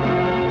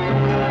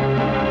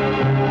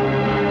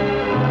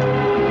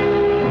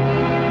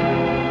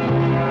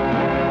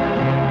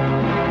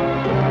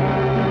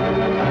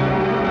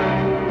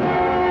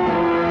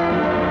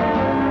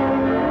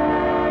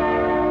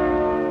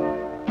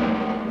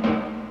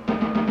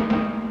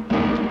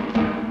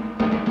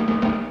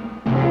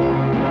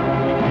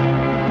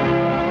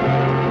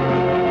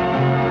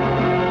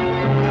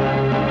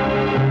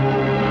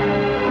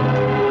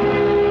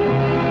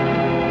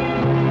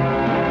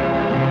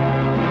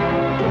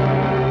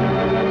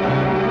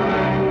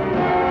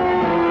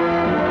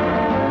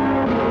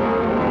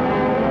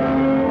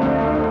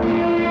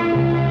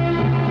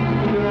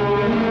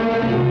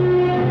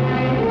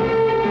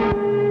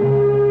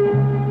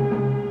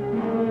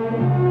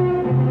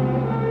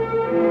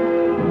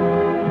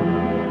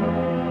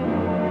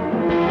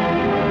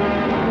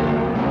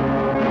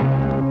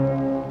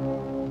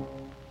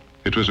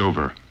 It was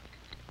over.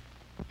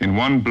 In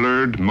one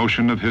blurred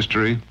motion of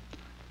history,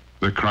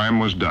 the crime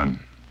was done.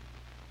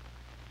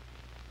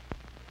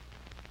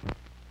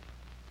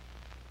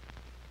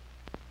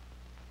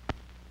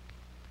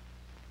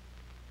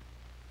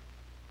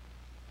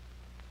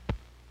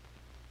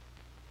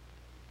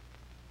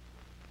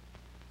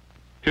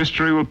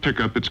 History will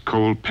pick up its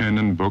cold pen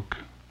and book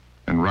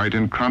and write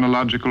in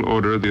chronological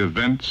order the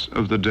events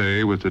of the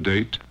day with the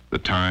date, the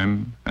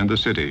time, and the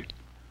city.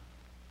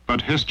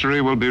 But history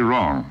will be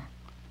wrong,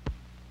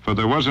 for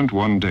there wasn't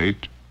one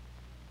date,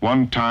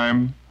 one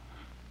time,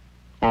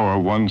 or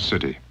one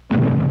city.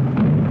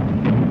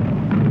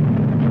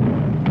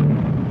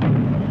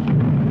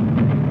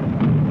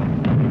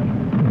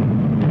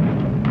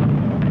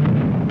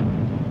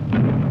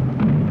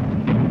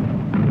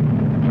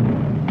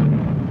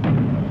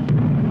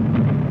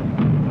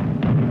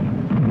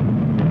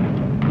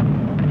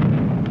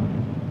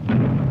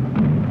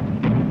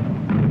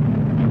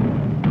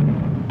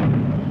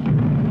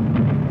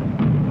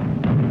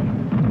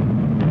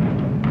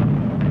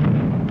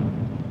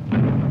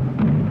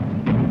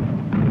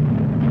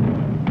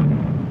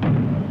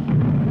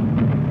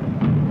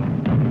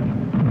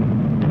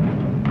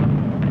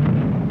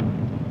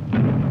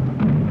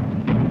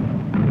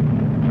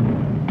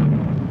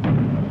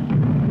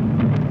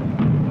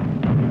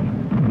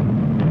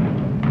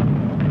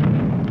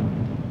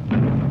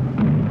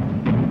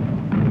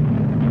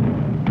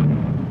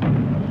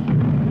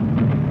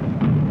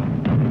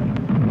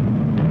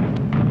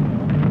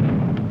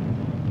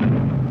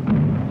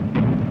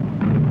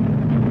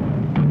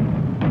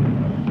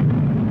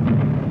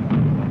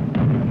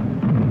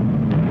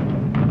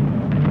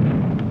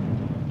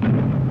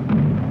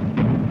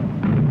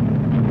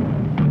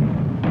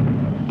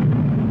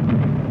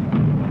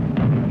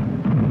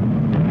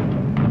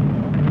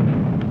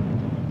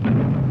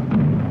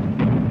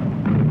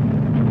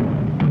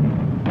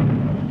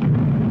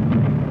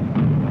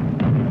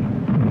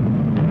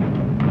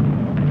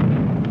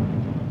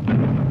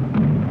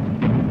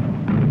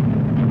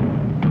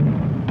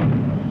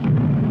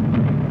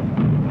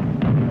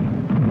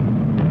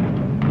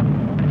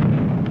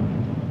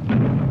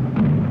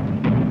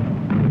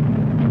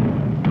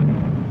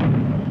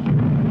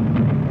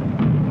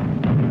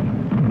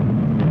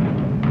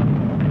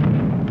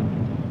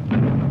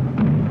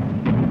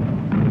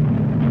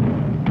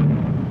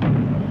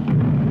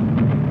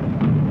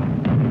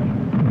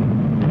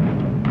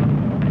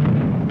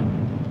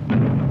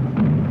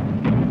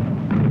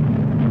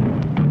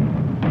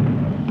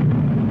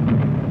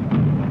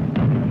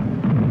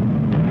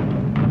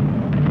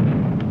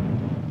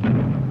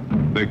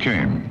 They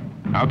came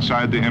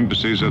outside the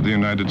embassies of the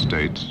United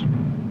States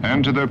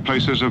and to their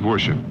places of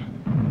worship.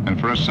 And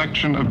for a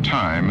section of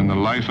time in the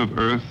life of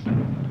Earth,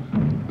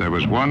 there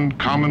was one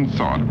common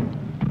thought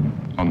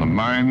on the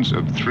minds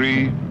of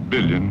 3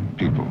 billion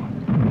people.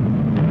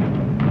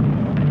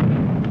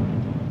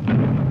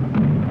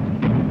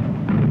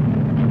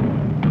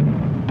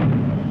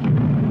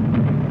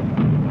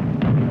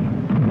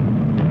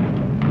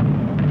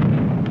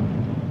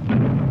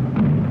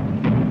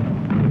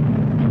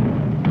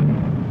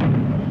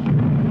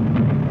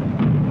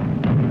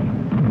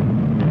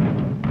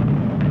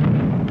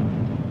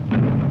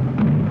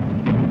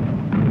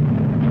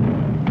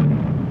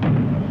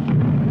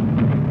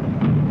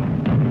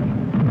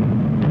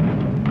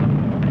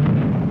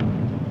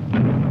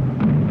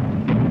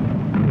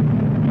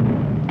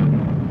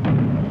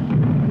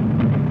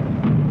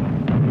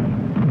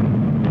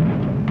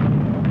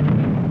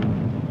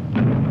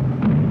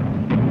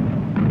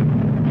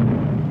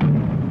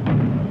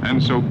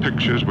 And so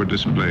pictures were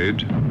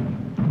displayed,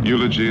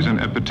 eulogies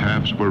and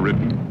epitaphs were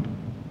written,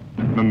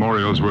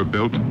 memorials were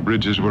built,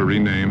 bridges were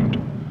renamed,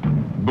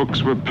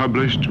 books were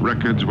published,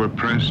 records were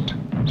pressed,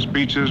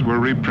 speeches were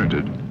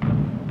reprinted,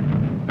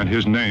 and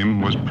his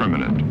name was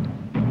permanent.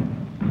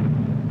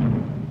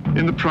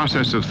 In the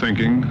process of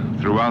thinking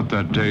throughout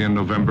that day in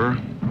November,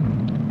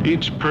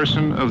 each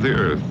person of the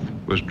earth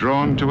was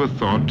drawn to a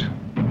thought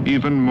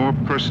even more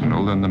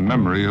personal than the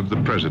memory of the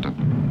president.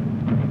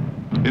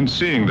 In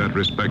seeing that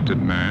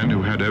respected man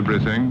who had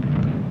everything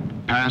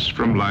pass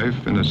from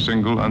life in a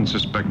single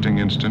unsuspecting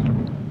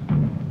instant,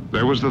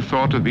 there was the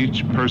thought of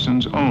each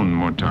person's own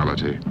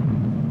mortality,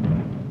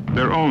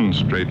 their own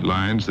straight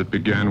lines that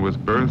began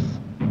with birth,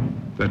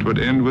 that would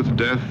end with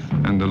death,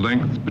 and the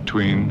length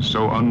between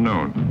so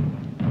unknown.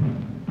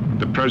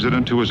 The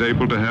president who was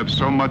able to have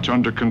so much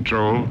under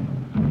control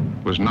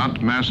was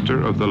not master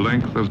of the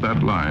length of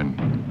that line.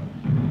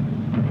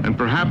 And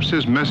perhaps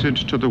his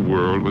message to the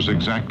world was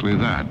exactly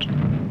that.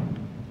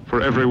 For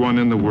everyone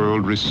in the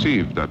world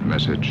received that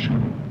message,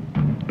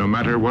 no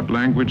matter what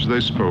language they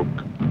spoke,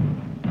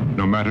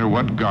 no matter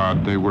what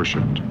God they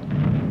worshiped.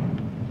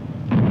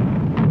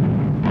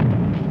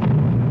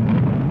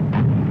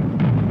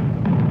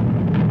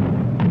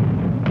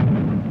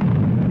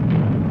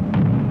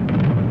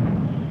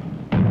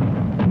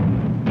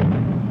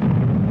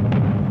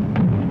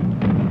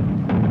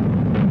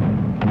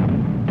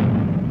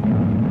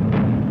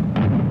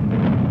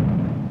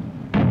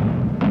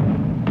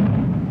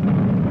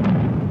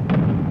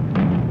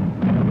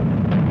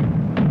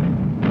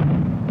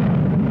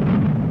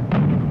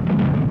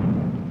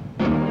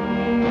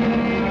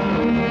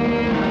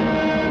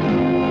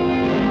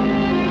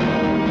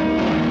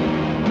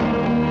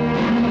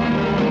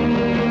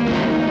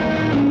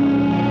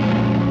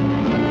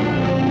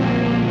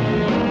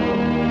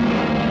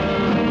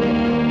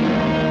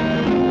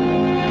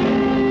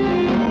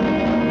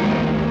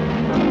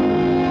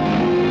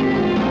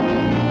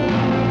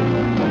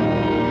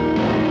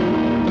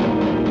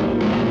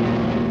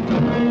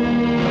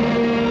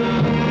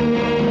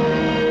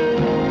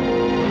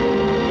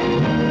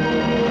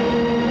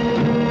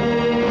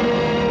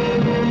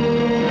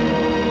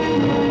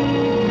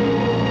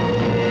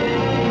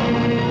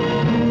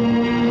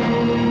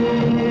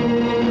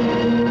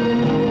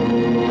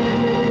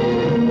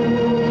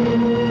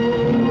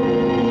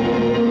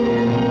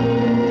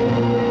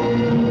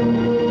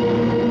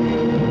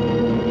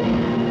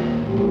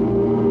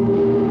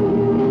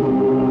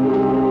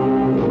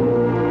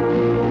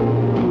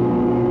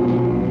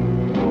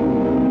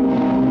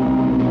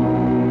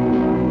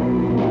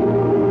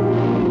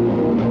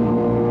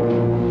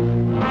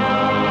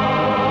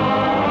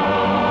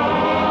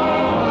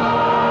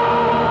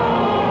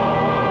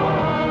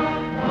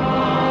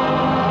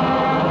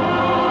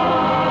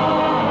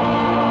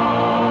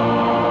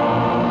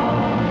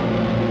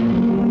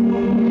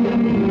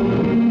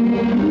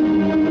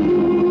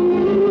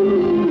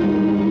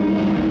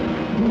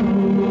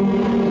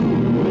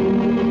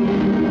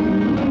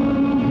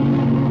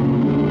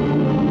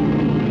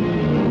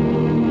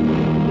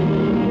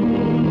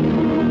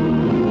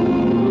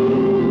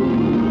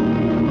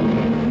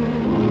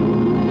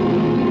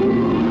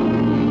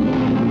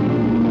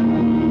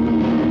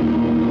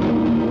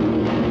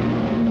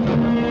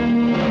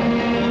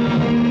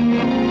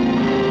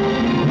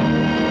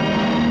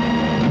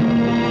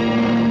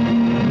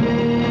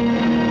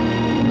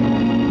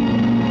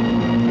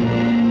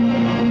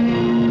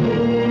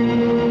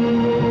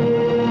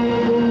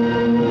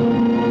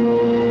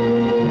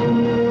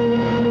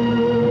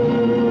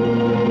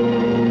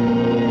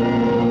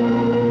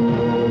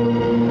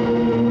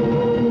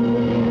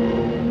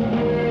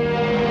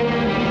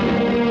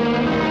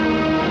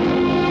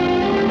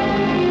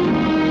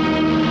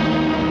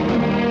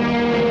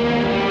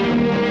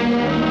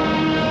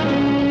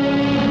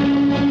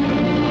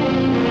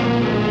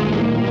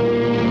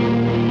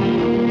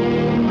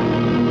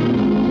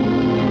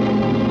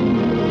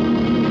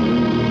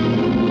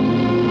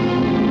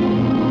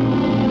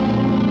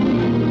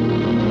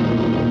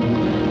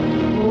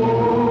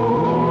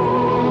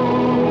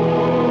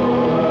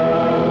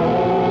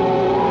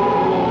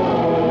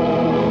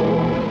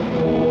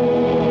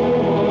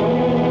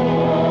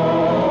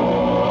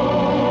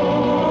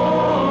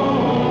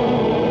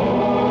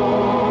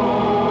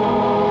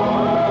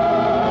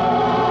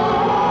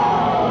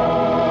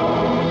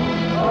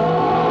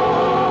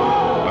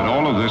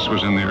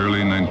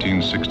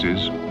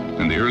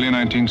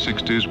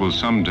 1960s will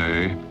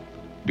someday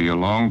be a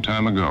long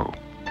time ago.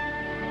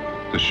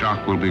 The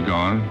shock will be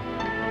gone,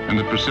 and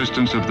the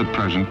persistence of the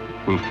present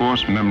will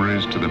force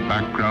memories to the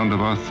background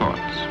of our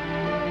thoughts.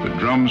 The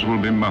drums will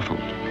be muffled,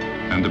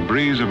 and the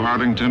breeze of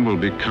Arlington will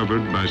be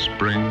covered by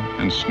spring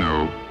and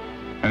snow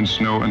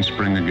and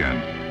spring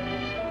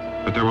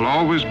again. But there will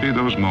always be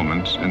those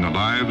moments in the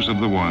lives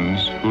of the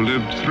ones who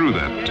lived through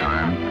that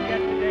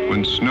time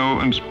when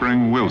snow and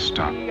spring will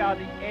stop,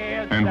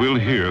 and we'll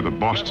hear the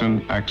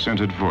Boston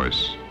accented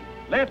voice.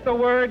 Let the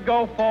word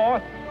go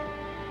forth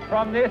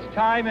from this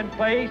time and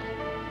place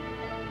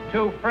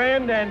to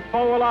friend and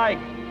foe alike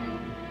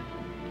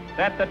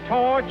that the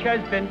torch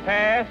has been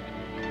passed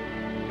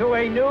to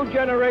a new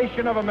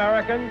generation of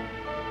Americans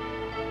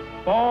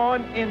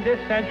born in this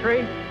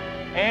century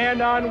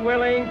and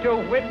unwilling to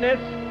witness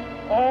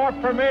or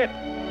permit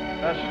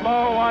the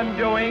slow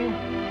undoing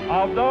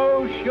of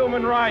those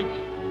human rights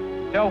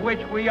to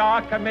which we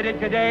are committed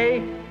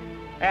today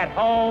at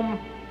home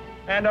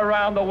and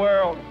around the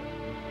world.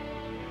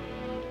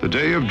 The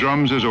day of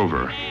drums is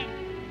over,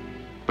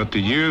 but the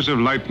years of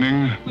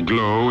lightning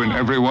glow in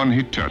everyone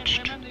he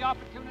touched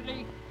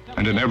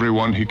and in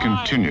everyone he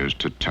continues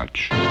to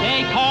touch.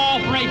 They call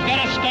for a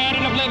better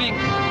standard of living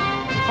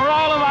for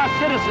all of our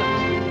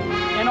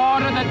citizens in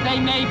order that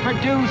they may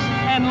produce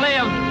and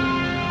live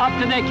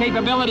up to their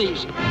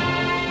capabilities.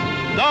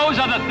 Those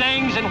are the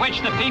things in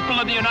which the people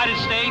of the United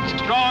States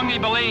strongly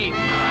believe.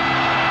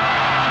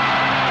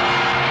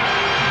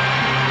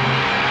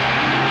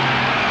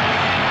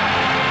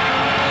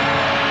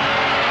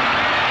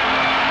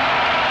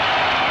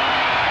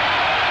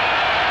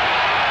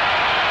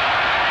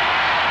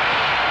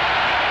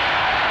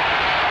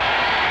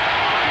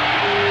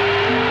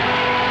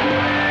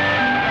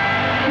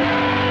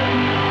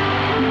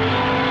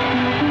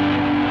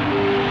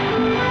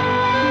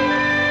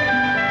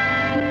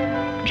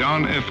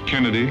 John F.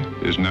 Kennedy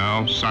is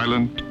now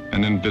silent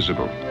and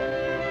invisible,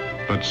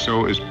 but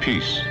so is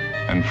peace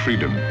and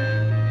freedom,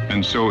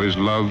 and so is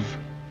love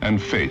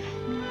and faith,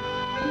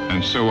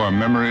 and so are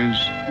memories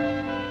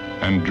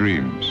and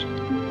dreams.